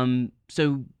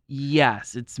 So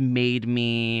yes,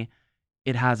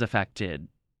 it has affected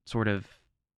sort of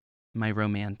my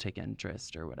romantic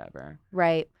interest or whatever.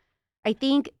 Right. I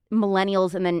think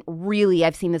millennials, and then really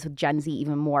I've seen this with Gen Z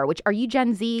even more, which, are you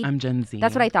Gen Z? I'm Gen Z.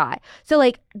 That's what I thought. So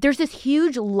like there's this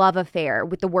huge love affair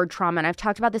with the word trauma, and I've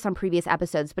talked about this on previous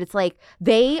episodes, but it's like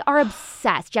they are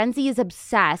obsessed. Gen Z is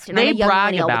obsessed, and they I'm a young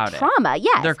brag millennial about with trauma.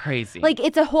 Yes. They're crazy. Like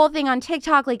it's a whole thing on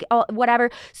TikTok, like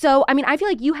whatever. So I mean, I feel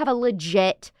like you have a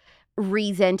legit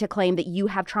reason to claim that you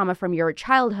have trauma from your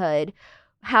childhood.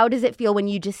 How does it feel when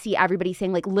you just see everybody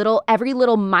saying like every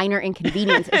little minor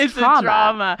inconvenience is it's trauma? A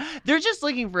trauma. They're just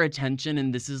looking for attention,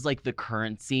 and this is like the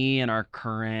currency in our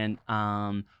current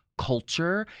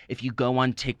culture. If you go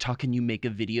on TikTok and you make a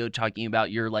video talking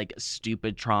about your like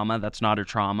stupid trauma, that's not a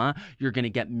trauma, you're going to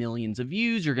get millions of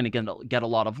views. You're going to get a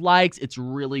lot of likes. It's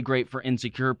really great for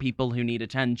insecure people who need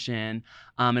attention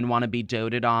and want to be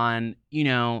doted on. You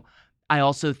know, I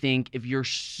also think if you're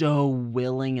so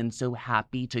willing and so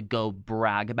happy to go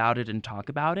brag about it and talk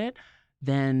about it,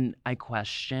 then I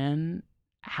question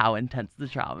how intense the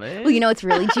trauma is. Well, you know what's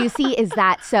really juicy is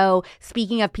that, so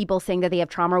speaking of people saying that they have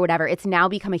trauma or whatever, it's now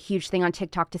become a huge thing on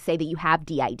TikTok to say that you have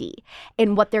DID.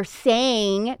 And what they're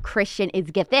saying, Christian, is,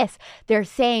 get this, they're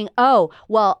saying, oh,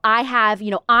 well, I have,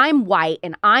 I'm white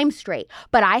and I'm straight,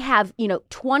 but I have,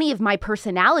 20 of my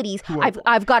personalities.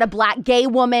 I've got a black gay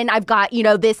woman. I've got,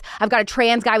 I've got a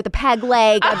trans guy with a peg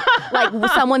leg. Like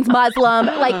someone's Muslim.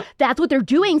 Like that's what they're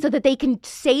doing so that they can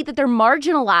say that they're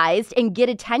marginalized and get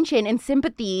attention and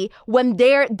sympathy when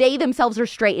they themselves are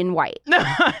straight and white.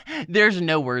 There's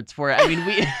no words for it. I mean,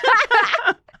 we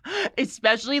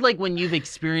especially like when you've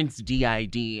experienced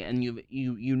DID and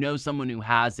you know someone who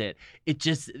has it,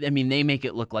 they make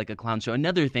it look like a clown show.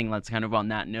 Another thing that's kind of on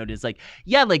that note is like,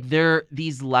 yeah, like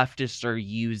these leftists are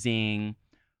using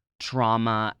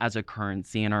trauma as a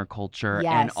currency in our culture.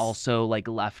 Yes. And also like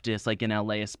leftists, like in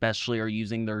LA especially, are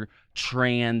using their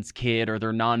trans kid or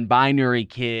their non-binary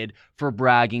kid for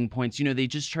bragging points. They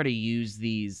just try to use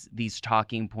these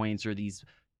talking points or these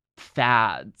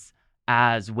fads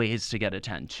as ways to get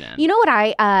attention. You know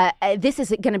what this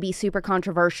is going to be super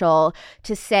controversial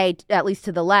to say, at least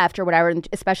to the left or whatever,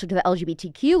 especially to the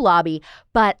LGBTQ lobby,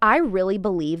 but I really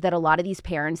believe that a lot of these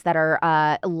parents that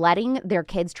are letting their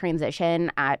kids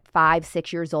transition at 5,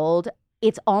 6 years old,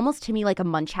 it's almost to me like a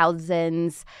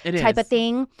Munchausen's type of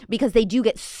thing, because they do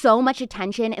get so much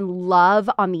attention and love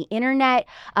on the internet,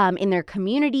 in their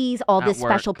communities, all this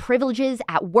special privileges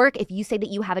at work if you say that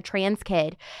you have a trans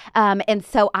kid. And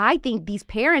so I think these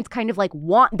parents kind of like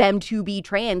want them to be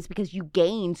trans because you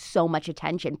gain so much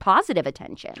attention, positive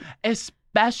attention.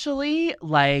 Especially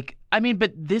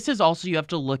but this is also, you have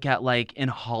to look at like in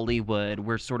Hollywood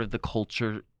where sort of the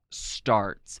culture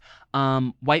starts.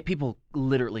 White people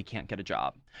literally can't get a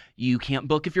job. You can't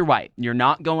book if you're white. You're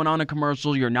not going on a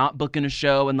commercial. You're not booking a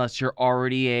show unless you're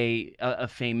already a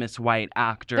famous white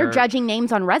actor. They're judging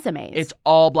names on resumes. It's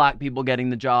all black people getting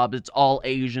the jobs. It's all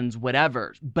Asians,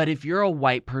 whatever. But if you're a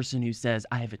white person who says,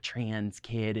 I have a trans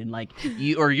kid, and like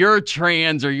you're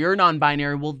trans or you're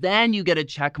non-binary, well, then you get a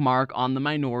check mark on the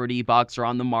minority box or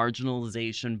on the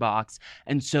marginalization box.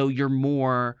 And so you're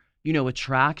more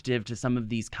attractive to some of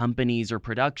these companies or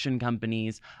production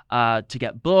companies to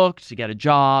get booked, to get a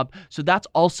job. So that's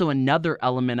also another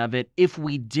element of it. If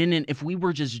we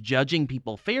were just judging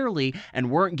people fairly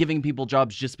and weren't giving people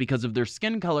jobs just because of their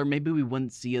skin color, maybe we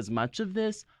wouldn't see as much of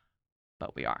this,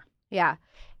 but we are. Yeah.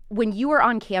 When you were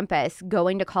on campus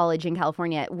going to college in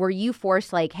California, were you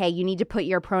forced like, hey, you need to put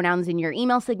your pronouns in your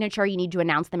email signature, you need to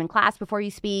announce them in class before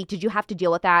you speak? Did you have to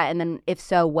deal with that? And then if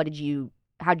so,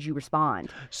 how did you respond?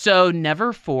 So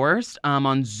never forced.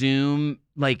 On Zoom,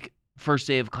 like first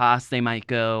day of class, they might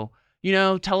go,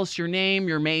 tell us your name,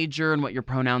 your major, and what your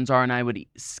pronouns are. And I would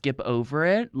skip over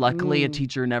it. Luckily, a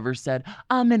teacher never said,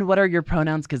 and what are your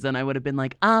pronouns? Because then I would have been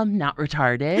like, not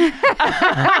retarded.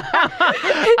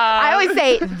 I always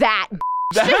say that.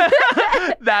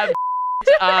 that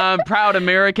proud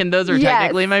American. Those are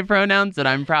technically my pronouns that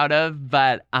I'm proud of.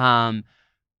 But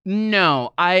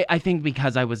no, I think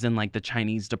because I was in like the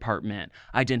Chinese department,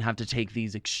 I didn't have to take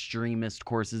these extremist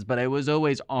courses, but I was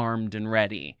always armed and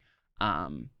ready,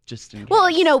 just in case.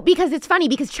 Well, because it's funny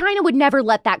because China would never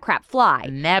let that crap fly.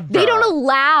 Never. They don't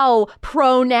allow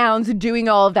pronouns doing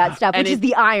all of that stuff, which is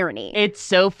the irony. It's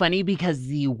so funny because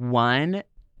the one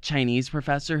Chinese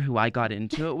professor who I got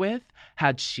into it with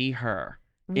had she, her.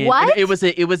 What? It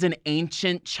was an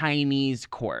ancient Chinese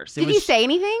course. Did he say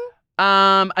anything?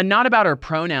 Not about her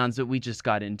pronouns, but we just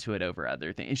got into it over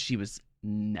other things. She was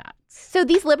nuts. So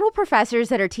these liberal professors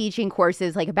that are teaching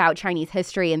courses like about Chinese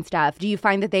history and stuff, do you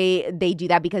find that they do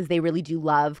that because they really do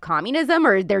love communism,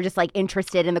 or they're just like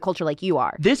interested in the culture like you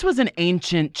are? This was an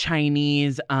ancient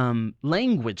Chinese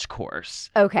language course.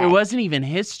 Okay. It wasn't even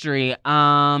history.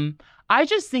 I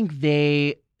just think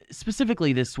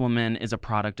specifically this woman is a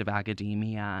product of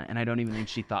academia, and I don't even think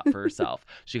she thought for herself.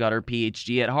 She got her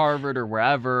PhD at Harvard or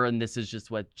wherever, and this is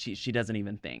just what she doesn't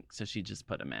even think, so she just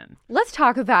put him in. Let's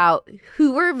talk about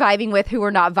who we're vibing with, who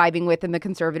we're not vibing with in the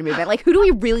conservative movement. Like, who do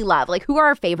we really love? Like, who are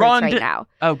our favorites right now?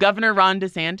 Oh, Governor Ron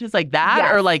DeSantis, like that?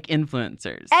 Yes. Or like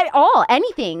influencers? At all,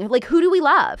 anything. Like, who do we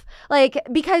love? Like,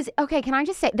 because, okay, can I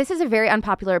just say, this is a very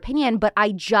unpopular opinion, but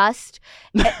I just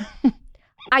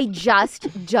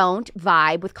don't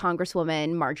vibe with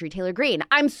Congresswoman Marjorie Taylor Greene.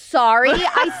 I'm sorry,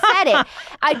 I said it.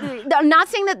 I'm not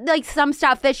saying that like some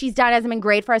stuff that she's done hasn't been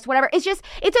great for us, whatever. It's just,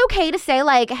 it's okay to say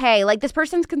like, hey, like this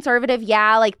person's conservative.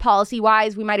 Yeah, like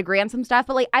policy-wise, we might agree on some stuff,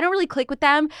 but like I don't really click with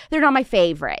them. They're not my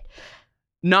favorite.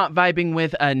 Not vibing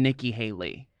with Nikki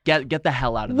Haley. Get the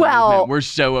hell out of the movement. We're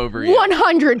so over you.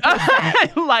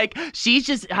 100%. Like, she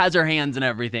just has her hands in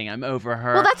everything. I'm over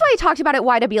her. Well, that's why I talked about at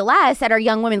YWLS at our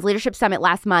Young Women's Leadership Summit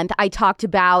last month. I talked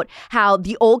about how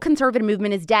the old conservative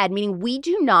movement is dead, meaning we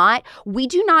do not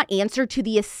answer to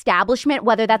the establishment,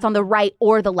 whether that's on the right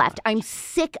or the left. I'm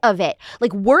sick of it.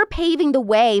 Like, we're paving the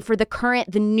way for the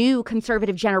new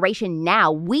conservative generation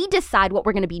now. We decide what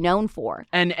we're going to be known for.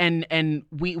 And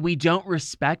we don't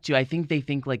respect you. I think they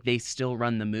think like they still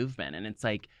run the movement, and it's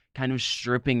like kind of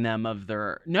stripping them of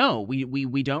their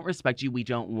we don't respect you. We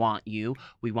don't want you.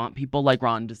 We want people like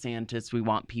Ron DeSantis. We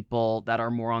want people that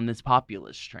are more on this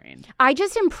populist train. I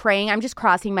just am praying, I'm just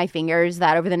crossing my fingers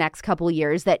that over the next couple of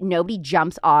years that nobody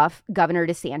jumps off Governor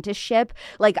DeSantis ship.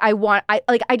 Like I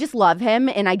just love him,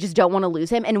 and I just don't want to lose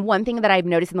him. And one thing that I've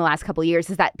noticed in the last couple of years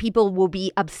is that people will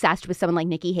be obsessed with someone like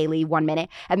Nikki Haley 1 minute,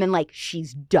 and then like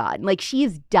she's done. Like she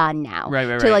is done now.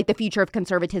 Right. To like the future of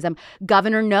conservatism.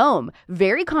 Governor Noem,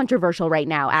 very controversial right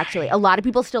now, actually. A lot of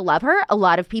people still love her. A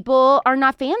lot of people are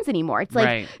not fans anymore. It's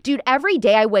like, dude, every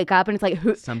day I wake up and it's like,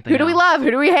 who do we love? Who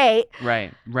do we hate?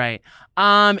 Right.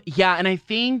 Yeah, and I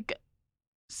think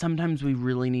sometimes we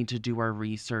really need to do our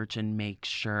research and make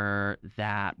sure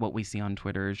that what we see on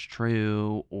Twitter is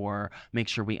true, or make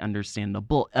sure we understand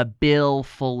a bill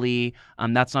fully.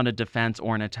 That's not a defense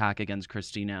or an attack against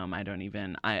Kristi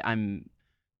Noem. I'm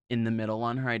in the middle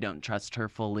on her. I don't trust her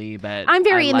fully, but I'm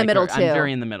very in the middle too. I'm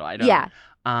very in the middle. I don't. Yeah.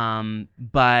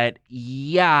 But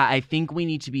yeah, I think we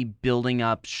need to be building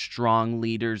up strong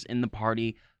leaders in the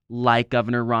party, like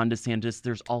Governor Ron DeSantis.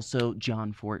 There's also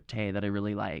John Forte that I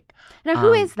really like. Now,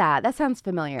 who is that? That sounds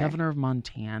familiar. Governor of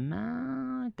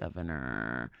Montana.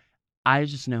 I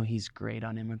just know he's great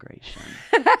on immigration.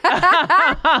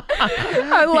 I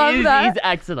love that. He's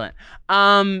excellent.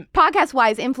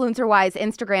 Podcast-wise, influencer-wise,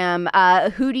 Instagram,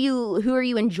 who are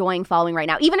you enjoying following right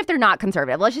now? Even if they're not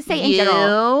conservative. Let's just say in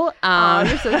general.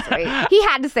 You're so sweet. He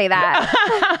had to say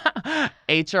that.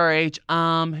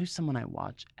 HRH. Who's someone I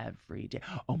watch every day?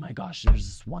 Oh my gosh, there's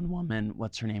this one woman.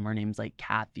 What's her name? Her name's like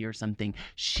Kathy or something.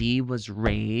 She was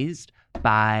raised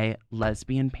by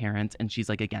lesbian parents, and she's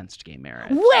like against gay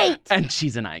marriage. Wait! And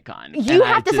she's an icon. You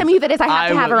have to send me who that is. I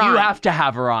have to have her on. You have to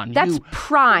have her on. That's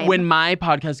prime. When my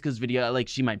podcast goes video, like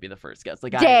she might be the first guest.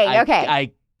 Like, dang, okay.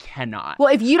 I cannot.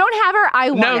 Well, if you don't have her, I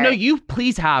want her. No, you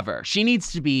please have her. She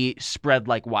needs to be spread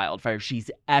like wildfire. She's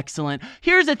excellent.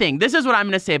 Here's the thing. This is what I'm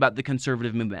going to say about the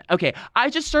conservative movement. Okay, I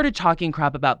just started talking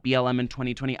crap about BLM in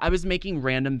 2020. I was making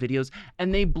random videos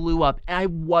and they blew up, and I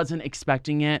wasn't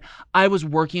expecting it. I was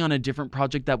working on a different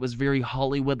project that was very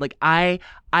Hollywood. Like I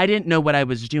didn't know what I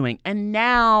was doing. And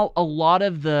now a lot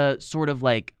of the sort of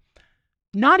like,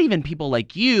 not even people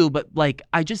like you, but like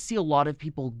I just see a lot of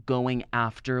people going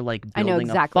after like building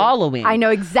a following. I know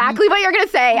exactly what you're going to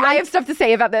say. Like, I have stuff to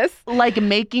say about this. Like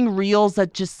making reels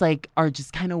that just like are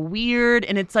just kind of weird.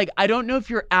 And it's like, I don't know if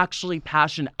you're actually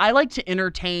passionate. I like to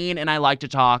entertain and I like to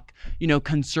talk,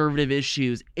 conservative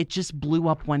issues. It just blew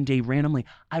up one day randomly.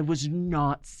 I was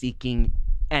not seeking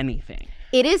anything.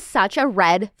 It is such a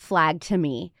red flag to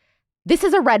me. This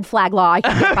is a red flag law I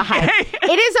can get behind.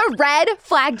 It is a red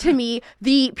flag to me.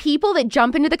 The people that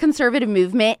jump into the conservative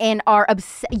movement and are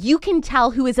you can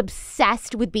tell who is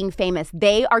obsessed with being famous.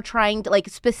 They are trying to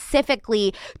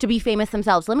specifically to be famous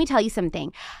themselves. Let me tell you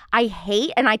something. I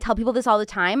hate, and I tell people this all the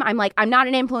time. I'm like, I'm not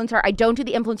an influencer. I don't do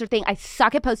the influencer thing. I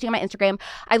suck at posting on my Instagram.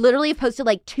 I literally have posted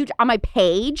 2 on my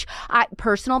page,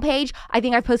 personal page. I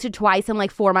think I've posted twice in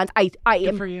 4 months. I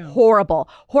am horrible.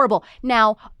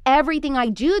 Now, everything I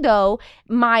do though,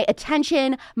 my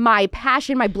attention, my passion,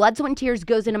 passion, my blood, sweat, and tears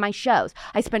goes into my shows.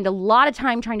 I spend a lot of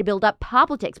time trying to build up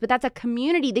politics, but that's a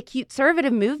community. The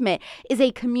conservative movement is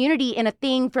a community and a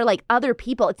thing for like other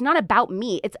people. It's not about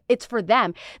me. It's for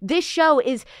them. This show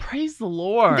is Praise the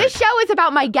Lord. This show is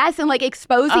about my guests and like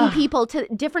exposing people to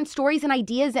different stories and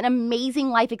ideas and amazing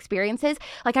life experiences.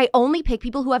 Like I only pick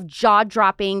people who have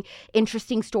jaw-dropping,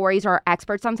 interesting stories or are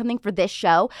experts on something for this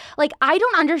show. Like I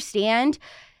don't understand.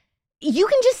 You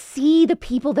can just see the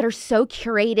people that are so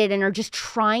curated and are just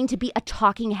trying to be a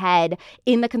talking head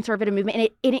in the conservative movement,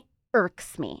 and it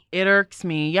irks me. It irks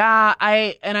me. Yeah,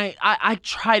 I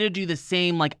try to do the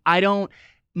same. Like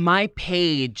my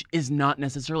page is not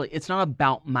necessarily, it's not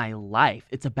about my life.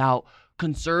 It's about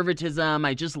conservatism.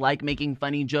 I just like making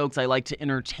funny jokes. I like to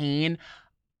entertain.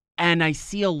 And I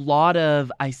see a lot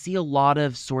of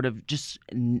sort of just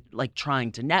like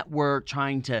trying to network,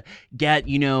 trying to get,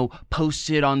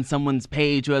 posted on someone's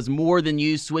page who has more than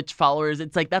you, switch followers.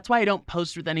 It's like, that's why I don't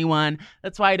post with anyone.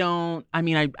 That's why I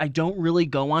don't really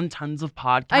go on tons of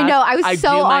podcasts. I know. I was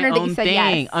so honored that you said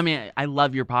thing. yes. I mean, I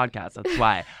love your podcast. That's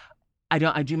why.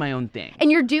 I do my own thing.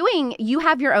 And you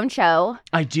have your own show.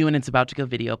 I do, and it's about to go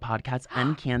video podcast,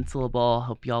 Uncancelable.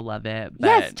 Hope y'all love it. But,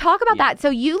 yes, talk about that. So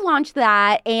you launched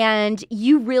that, and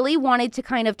you really wanted to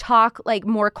kind of talk like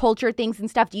more culture things and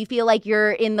stuff. Do you feel like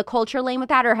you're in the culture lane with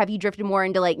that, or have you drifted more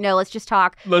into like, no, let's just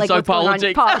talk. Let's like, talk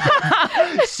politics.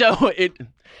 So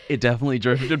it definitely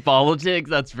drifted politics,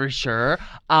 that's for sure.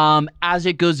 As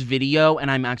it goes video,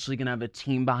 and I'm actually going to have a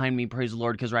team behind me, praise the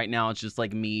Lord, because right now it's just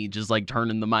like me just like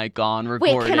turning the mic on,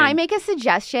 recording. Wait, can I make a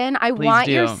suggestion? I Please want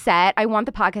do. your set, I want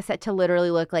the podcast set to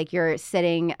literally look like you're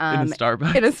sitting in a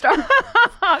Starbucks. In a Starbucks.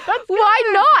 Why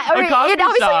not? A coffee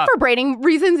obviously shop. For branding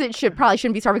reasons, it probably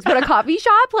shouldn't be Starbucks, but a coffee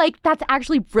shop, like that's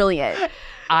actually brilliant.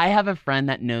 I have a friend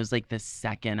that knows like the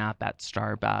second up at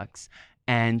Starbucks.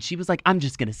 And she was like, I'm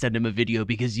just going to send him a video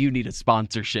because you need a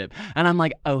sponsorship. And I'm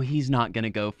like, oh, he's not going to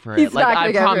go for it. He's Like, not gonna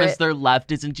I go for promise it. they're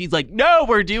leftists. And she's like, no,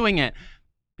 we're doing it.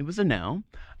 It was a no.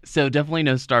 So definitely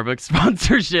no Starbucks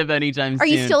sponsorship anytime soon. Are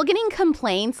you still getting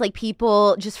complaints, like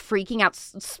people just freaking out,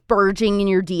 spurging in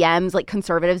your DMs, like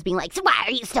conservatives being like, so why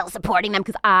are you still supporting them?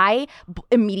 Because I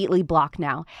immediately block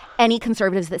now any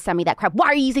conservatives that send me that crap. Why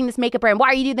are you using this makeup brand? Why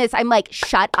are you doing this? I'm like,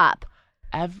 shut up.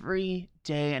 Every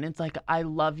day, and it's like, I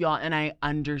love y'all and I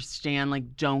understand,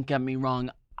 like, don't get me wrong,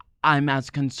 I'm as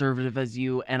conservative as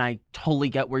you and I totally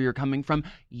get where you're coming from.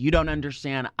 You don't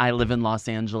understand. I live in Los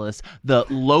Angeles. The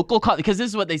local because this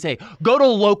is what they say, go to a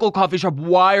local coffee shop.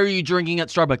 Why are you drinking at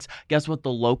Starbucks? Guess what?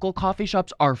 The local coffee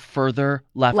shops are further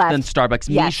left. Than Starbucks.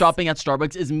 Yes. Me shopping at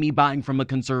Starbucks is me buying from a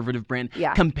conservative brand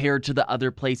compared to the other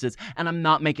places. And I'm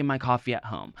not making my coffee at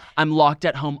home. I'm locked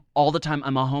at home all the time.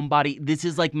 I'm a homebody. This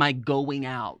is like my going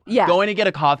out. Yeah. Going to get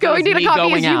a coffee Going to get a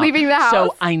coffee is you leaving the house.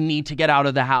 So I need to get out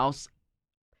of the house.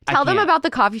 Tell them about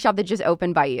the coffee shop that just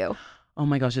opened by you. Oh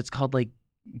my gosh, it's called like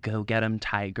Go Get 'em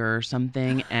Tiger or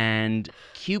something. And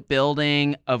cute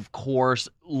building, of course,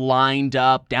 lined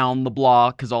up down the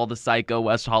block because all the psycho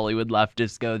West Hollywood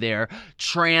leftists go there.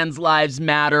 Trans Lives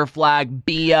Matter flag,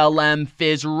 BLM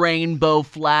fizz, rainbow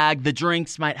flag. The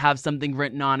drinks might have something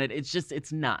written on it. It's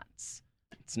nuts.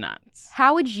 It's nuts.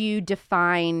 How would you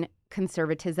define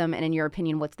conservatism, and in your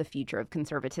opinion, what's the future of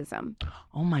conservatism?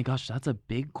 Oh my gosh, that's a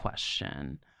big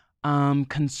question.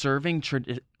 Conserving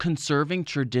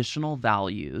traditional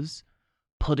values,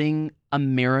 putting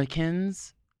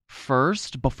Americans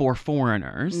first before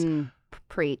foreigners.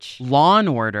 Preach. Law and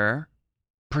order,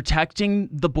 protecting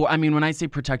the border. I mean, when I say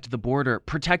protect the border,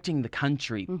 protecting the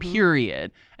country,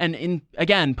 period. And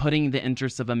again, putting the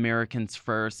interests of Americans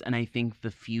first. And I think the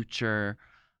future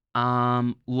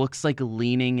looks like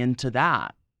leaning into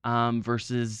that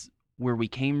versus where we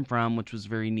came from, which was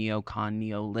very neocon,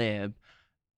 neo-lib.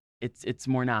 It's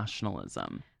more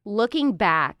nationalism. Looking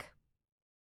back,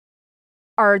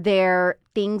 are there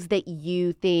things that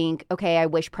you think, okay, I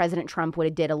wish President Trump would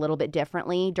have did a little bit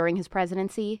differently during his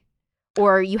presidency?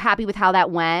 Or are you happy with how that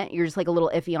went? You're just like a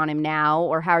little iffy on him now?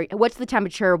 Or what's the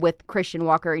temperature with Christian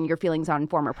Walker and your feelings on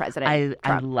former President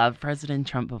I love President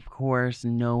Trump, of course,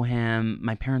 know him.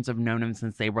 My parents have known him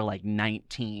since they were like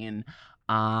 19.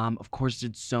 Of course,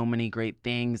 did so many great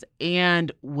things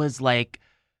and was like,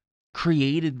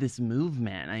 created this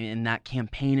movement. I mean, that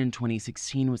campaign in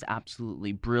 2016 was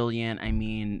absolutely brilliant. I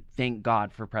mean, thank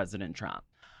God for President Trump.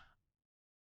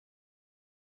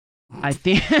 I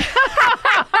think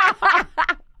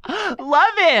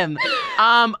love him.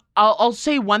 I'll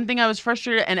say one thing I was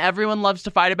frustrated, and everyone loves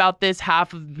to fight about this.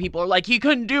 Half of the people are like, he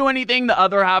couldn't do anything. The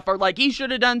other half are like, he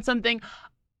should have done something.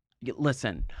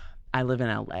 Listen, I live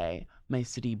in LA. My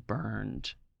city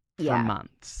burned for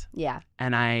months. Yeah.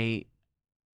 And I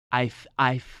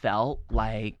I felt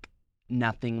like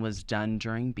nothing was done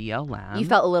during BLM. You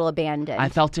felt a little abandoned. I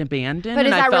felt abandoned. But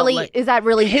is that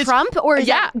really Trump or is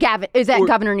that Gavin? Is that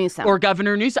Governor Newsom? Or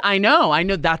Governor Newsom? I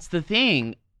know. That's the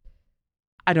thing.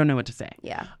 I don't know what to say.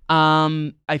 Yeah.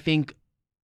 I think,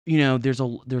 there's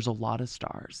a lot of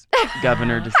stars.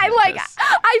 Governor DeSantis.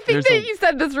 I think you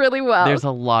said this really well. There's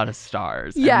a lot of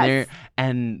stars. Yes.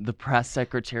 And the press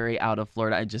secretary out of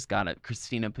Florida, I just got it,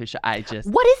 Christina Pushaw.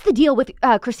 What is the deal with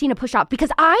Christina Pushaw? Because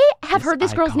I have heard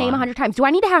this girl's name 100 times. Do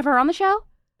I need to have her on the show?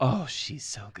 Oh, she's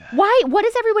so good. Why? What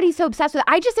is everybody so obsessed with?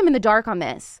 I just am in the dark on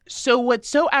this. So what's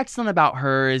so excellent about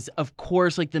her is, of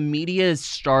course, like the media is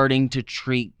starting to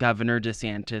treat Governor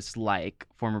DeSantis like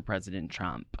former President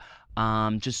Trump,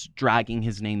 just dragging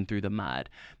his name through the mud.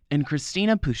 And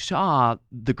Christina Pushaw,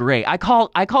 the Great. I call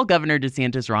Governor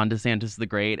DeSantis Ron DeSantis the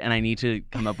Great, and I need to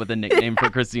come up with a nickname for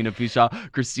Christina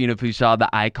Pushaw. Christina Pushaw, the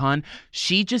icon.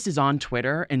 She just is on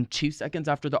Twitter, and 2 seconds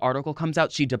after the article comes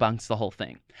out, she debunks the whole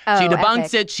thing. She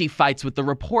debunks it. She fights with the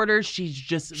reporters. She's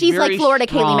like Florida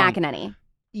strong. Kayleigh McEnany.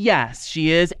 Yes,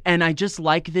 she is. And I just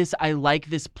like this. I like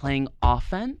this playing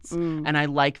offense. And I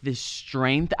like this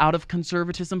strength out of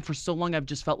conservatism. For so long, I've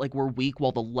just felt like we're weak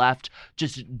while the left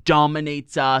just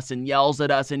dominates us and yells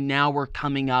at us. And now we're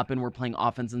coming up and we're playing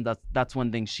offense. And that's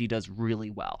one thing she does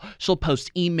really well. She'll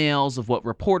post emails of what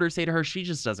reporters say to her. She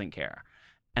just doesn't care.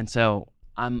 And so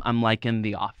I'm liking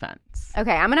the offense.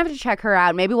 Okay, I'm gonna have to check her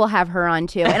out. Maybe we'll have her on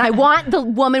too. And I want the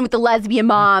woman with the lesbian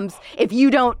moms. If you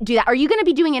don't do that, are you gonna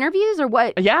be doing interviews or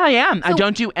what? Yeah, I am. I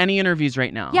don't do any interviews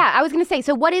right now. Yeah, I was gonna say.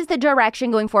 So, what is the direction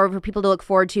going forward for people to look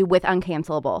forward to with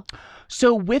Uncancelable?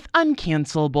 So with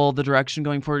Uncancelable, the direction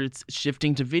going forward, it's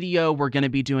shifting to video. We're going to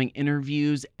be doing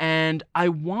interviews, and I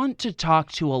want to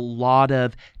talk to a lot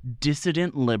of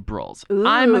dissident liberals. Ooh.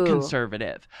 I'm a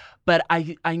conservative, but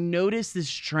I noticed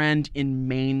this trend in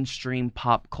mainstream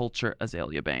pop culture,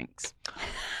 Azealia Banks.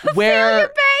 Azealia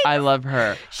Banks? I love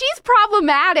her. She's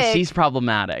problematic. She's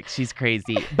problematic. She's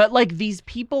crazy. But like these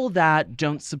people that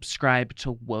don't subscribe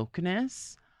to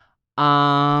wokeness,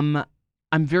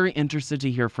 I'm very interested to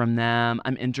hear from them.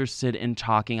 I'm interested in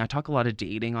talking. I talk a lot of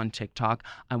dating on TikTok.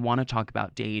 I want to talk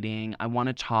about dating. I want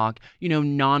to talk,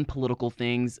 non-political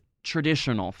things,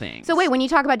 traditional things. So wait, when you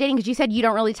talk about dating, because you said you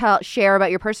don't really share about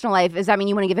your personal life, does that mean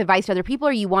you want to give advice to other people,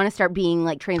 or you want to start being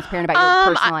like transparent about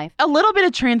your personal life? A little bit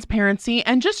of transparency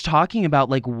and just talking about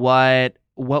like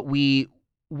what we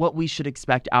should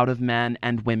expect out of men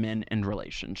and women in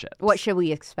relationships. What should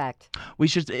we expect? We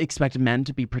should expect men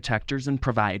to be protectors and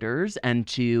providers and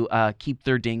to keep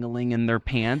their dingling in their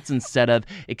pants instead of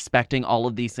expecting all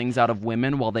of these things out of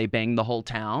women while they bang the whole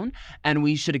town. And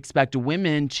we should expect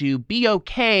women to be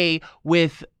okay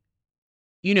with,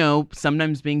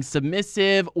 sometimes being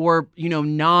submissive or,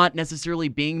 not necessarily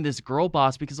being this girl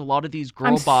boss, because a lot of these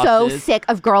girl bosses. I'm so sick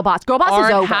of girl boss. Girl boss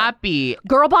is over. Happy.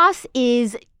 Girl boss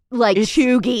is like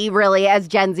chuggy, really, as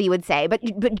Gen Z would say.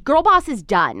 But girl boss is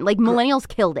done. Like millennials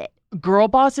killed it. Girl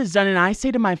boss is done. And I say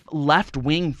to my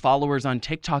left-wing followers on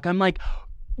TikTok, I'm like,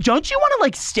 don't you want to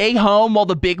like stay home while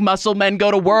the big muscle men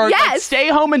go to work? Yes. Like, stay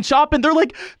home and shop. And they're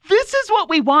like, this is what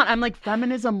we want. I'm like,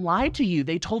 feminism lied to you.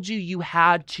 They told you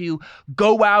had to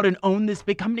go out and own this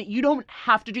big company. You don't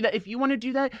have to do that. If you want to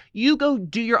do that, you go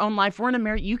do your own life. We're in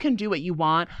America. You can do what you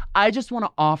want. I just want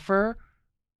to offer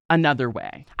another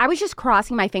way. I was just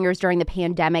crossing my fingers during the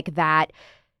pandemic that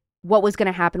what was going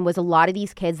to happen was a lot of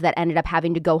these kids that ended up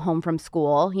having to go home from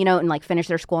school, and like finish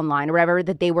their school online or whatever,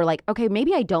 that they were like, okay,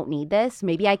 maybe I don't need this.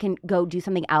 Maybe I can go do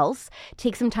something else,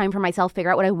 take some time for myself, figure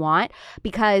out what I want.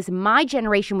 Because my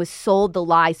generation was sold the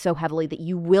lie so heavily that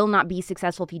you will not be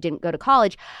successful if you didn't go to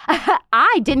college.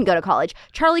 I didn't go to college.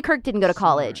 Charlie Kirk didn't go to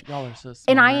college. Y'all are so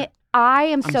smart. And I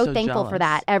am so thankful jealous for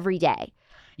that every day.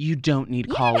 You don't need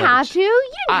college. You didn't have to.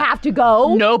 You didn't have to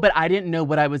go. No, but I didn't know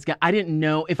what I was going to. I didn't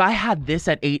know. If I had this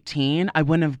at 18, I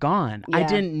wouldn't have gone. Yeah. I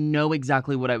didn't know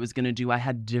exactly what I was going to do. I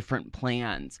had different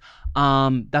plans.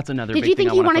 That's another big thing. Did you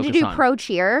think you wanted to do on. pro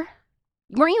cheer?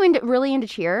 Weren't you really into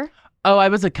cheer? Oh, I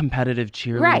was a competitive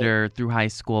cheerleader through high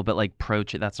school, but like pro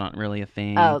cheer, that's not really a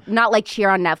thing. Oh, not like cheer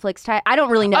on Netflix type? I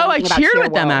don't really know anything about cheered cheer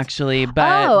with them world. actually,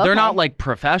 but they're not like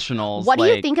professionals. What do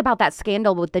you think about that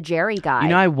scandal with the Jerry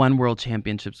guy? I won world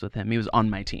championships with him. He was on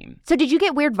my team. So did you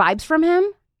get weird vibes from him?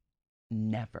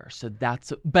 Never. So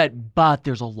that's, but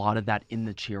there's a lot of that in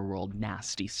the cheer world,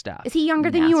 nasty stuff. Is he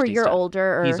younger than you, or you're stuff.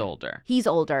 older? Or... He's older. He's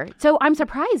older. So I'm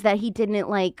surprised that he didn't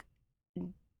like.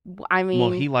 I mean,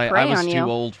 I was too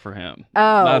old for him.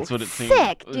 Oh, that's what it seemed.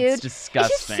 Sick, dude. It's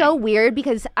disgusting. It's just so weird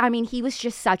because he was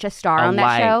just such a star on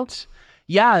that show.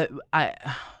 Yeah,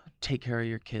 take care of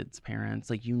your kids, parents.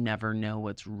 Like you never know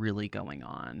what's really going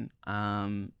on.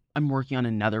 I'm working on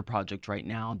another project right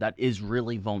now that is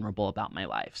really vulnerable about my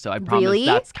life. So I promise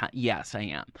Really? yes,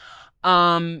 I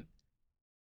am.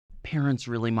 Parents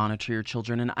really monitor your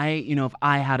children. And if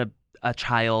I had a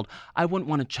child, I wouldn't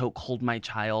want to choke hold my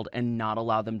child and not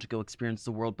allow them to go experience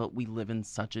the world. But we live in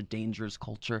such a dangerous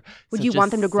culture. Would you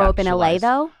want them to grow up in LA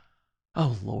though?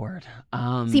 Oh, Lord.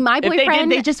 See, my boyfriend... If they did,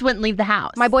 they just wouldn't leave the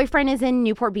house. My boyfriend is in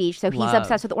Newport Beach, so he's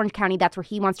obsessed with Orange County. That's where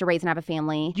he wants to raise and have a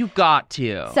family. You got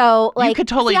to. So, you could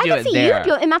totally do it there.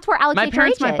 And that's where Alex My HRH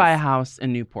parents is. might buy a house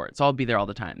in Newport, so I'll be there all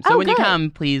the time. So when you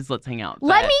come, please, let's hang out.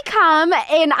 Let me come,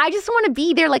 and I just want to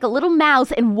be there like a little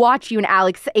mouse and watch you and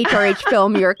Alex HRH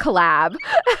film your collab.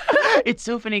 It's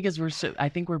so funny because I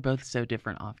think we're both so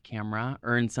different off camera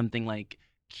or in something like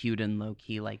cute and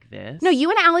low-key like this. No, you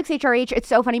and Alex HRH, it's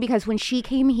so funny because when she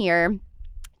came here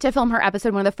to film her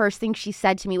episode, one of the first things she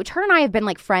said to me, which her and I have been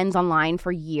like friends online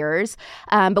for years,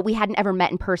 but we hadn't ever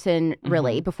met in person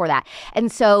really before that.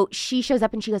 And so she shows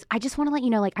up and she goes, I just want to let you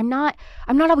know, like, I'm not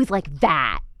always like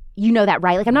that. You know that,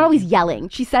 right? Like, I'm not always yelling.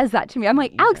 She says that to me. I'm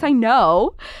like, Alex, I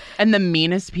know. And the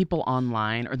meanest people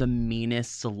online or the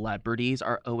meanest celebrities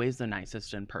are always the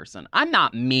nicest in person. I'm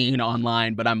not mean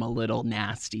online, but I'm a little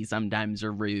nasty sometimes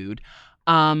or rude.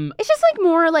 It's just like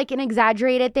more like an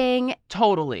exaggerated thing.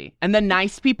 Totally. And the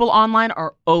nice people online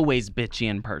are always bitchy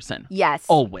in person. Yes.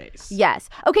 Always. Yes.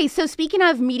 Okay, so speaking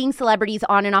of meeting celebrities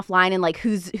on and offline and like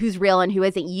who's real and who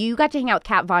isn't, you got to hang out with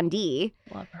Kat Von D.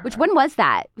 Love her. Which when was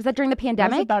that? Was that during the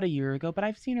pandemic? That was about a year ago, but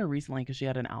I've seen her recently because she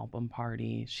had an album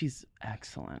party. She's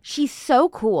excellent. She's so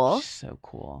cool. She's so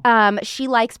cool. She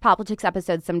likes politics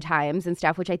episodes sometimes and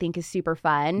stuff, which I think is super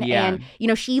fun. Yeah.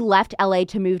 And, she left LA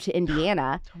to move to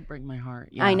Indiana. Don't break my heart.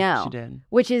 Yeah, I know. She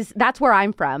did. That's where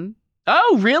I'm from.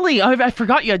 Oh, really? Oh, I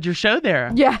forgot you had your show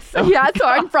there. Yes. Oh, yeah, so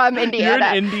I'm from Indiana. You're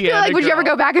an Indiana I feel like, would you ever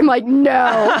go back? I'm like,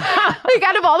 no. Like,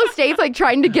 out of all the states, like,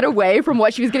 trying to get away from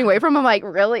what she was getting away from, I'm like,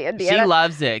 really, Indiana? She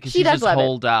loves it because she's just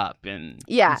holed up, and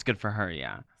it's good for her,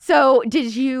 yeah. So,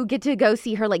 did you get to go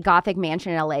see her, like, Gothic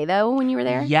mansion in LA, though, when you were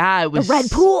there? Yeah, it was... The Red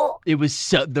Pool! It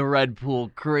was the Red Pool.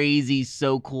 Crazy,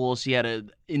 so cool. She had an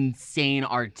insane,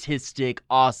 artistic,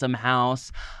 awesome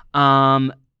house.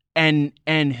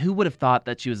 And who would have thought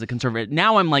that she was a conservative?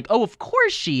 Now I'm like, oh, of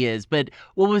course she is. But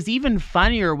what was even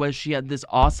funnier was she had this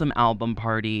awesome album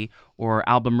party or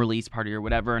album release party or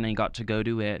whatever, and I got to go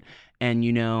to it. And,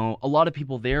 a lot of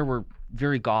people there were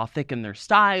very Gothic in their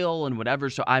style and whatever.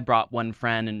 So I brought one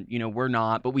friend and, we're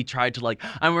not. But we tried to, like,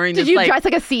 I'm wearing this, Did you dress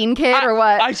like a scene kid or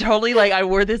what? I totally, I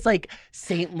wore this,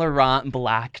 Saint Laurent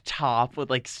black top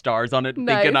with, stars on it,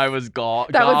 thinking I was goth.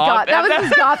 That was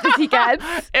as goth as he gets.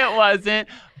 It wasn't.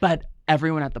 But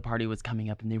everyone at the party was coming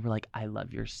up and they were like, I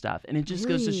love your stuff. And it just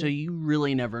goes to show you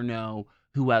really never know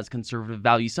who has conservative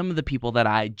values. Some of the people that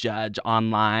I judge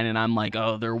online and I'm like,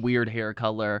 oh, they're weird hair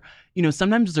color.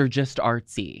 Sometimes they're just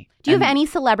artsy. Do you have any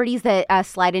celebrities that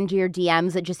slide into your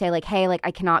DMs that just say like, hey,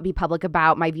 I cannot be public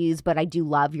about my views, but I do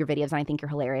love your videos and I think you're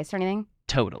hilarious or anything?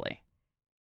 Totally.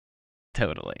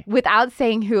 Without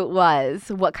saying who it was,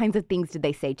 what kinds of things did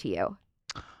they say to you?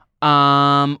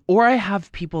 Or I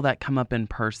have people that come up in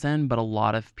person, but a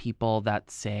lot of people that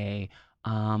say,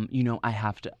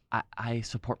 I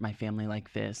support my family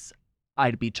like this.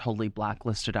 I'd be totally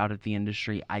blacklisted out of the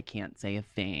industry. I can't say a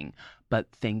thing, but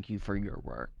thank you for your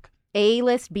work.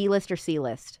 A-list, B-list, or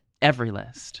C-list? Every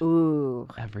list. Ooh.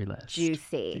 Every list.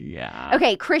 Juicy. Yeah.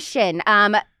 Okay, Christian,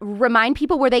 remind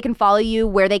people where they can follow you,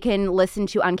 where they can listen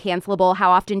to Uncancelable.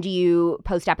 How often do you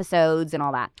post episodes and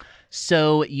all that?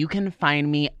 So you can find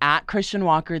me at Christian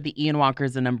Walker. The Ian Walker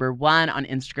is the number 1 on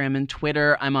Instagram and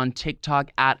Twitter. I'm on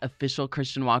TikTok at official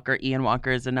Christian Walker. Ian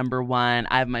Walker is the number 1.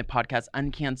 I have my podcast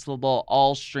Uncancelable,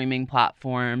 all streaming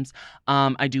platforms.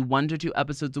 I do 1 to 2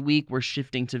 episodes a week. We're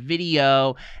shifting to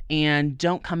video. And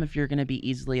don't come if you're going to be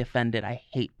easily offended. I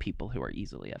hate people who are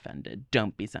easily offended.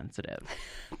 Don't be sensitive.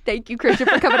 Thank you, Christian,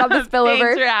 for coming on the spillover.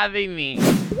 Thanks for having me.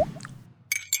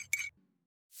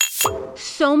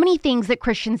 So many things that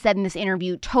Christian said in this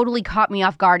interview totally caught me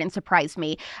off guard and surprised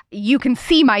me. You can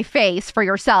see my face for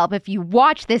yourself if you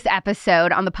watch this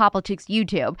episode on the Politics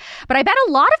YouTube. But I bet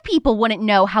a lot of people wouldn't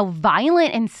know how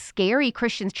violent and scary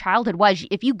Christian's childhood was.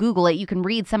 If you Google it, you can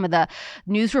read some of the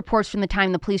news reports from the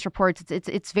time, the police reports.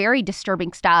 It's very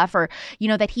disturbing stuff. Or,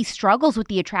 that he struggles with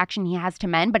the attraction he has to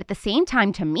men. But at the same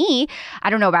time, to me, I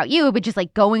don't know about you, but just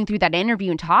going through that interview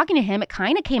and talking to him, it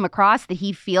kind of came across that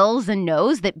he feels and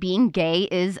knows that being gay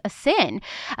is a sin.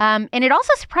 And it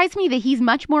also surprised me that he's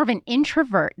much more of an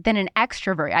introvert than an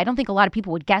extrovert. I don't think a lot of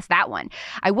people would guess that one.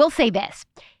 I will say this.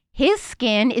 His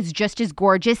skin is just as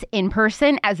gorgeous in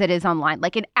person as it is online,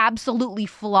 like an absolutely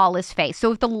flawless face.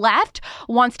 So if the left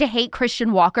wants to hate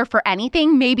Christian Walker for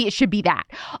anything, maybe it should be that.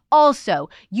 Also,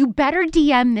 you better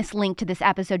DM this link to this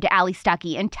episode to Allie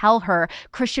Stuckey and tell her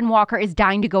Christian Walker is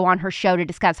dying to go on her show to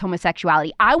discuss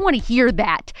homosexuality. I want to hear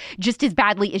that just as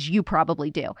badly as you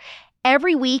probably do.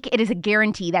 Every week, it is a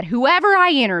guarantee that whoever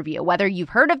I interview, whether you've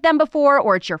heard of them before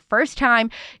or it's your first time,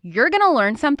 you're going to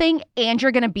learn something and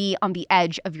you're going to be on the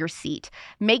edge of your seat.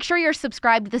 Make sure you're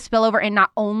subscribed to The Spillover and not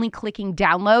only clicking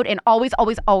download. And always,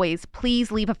 always, always,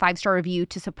 please leave a 5-star review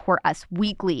to support us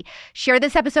weekly. Share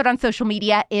this episode on social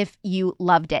media if you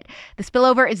loved it. The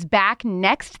Spillover is back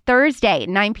next Thursday,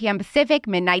 9 p.m. Pacific,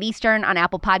 midnight Eastern on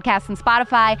Apple Podcasts and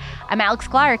Spotify. I'm Alex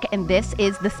Clark, and this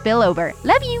is The Spillover.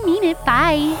 Love you, mean it.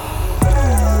 Bye.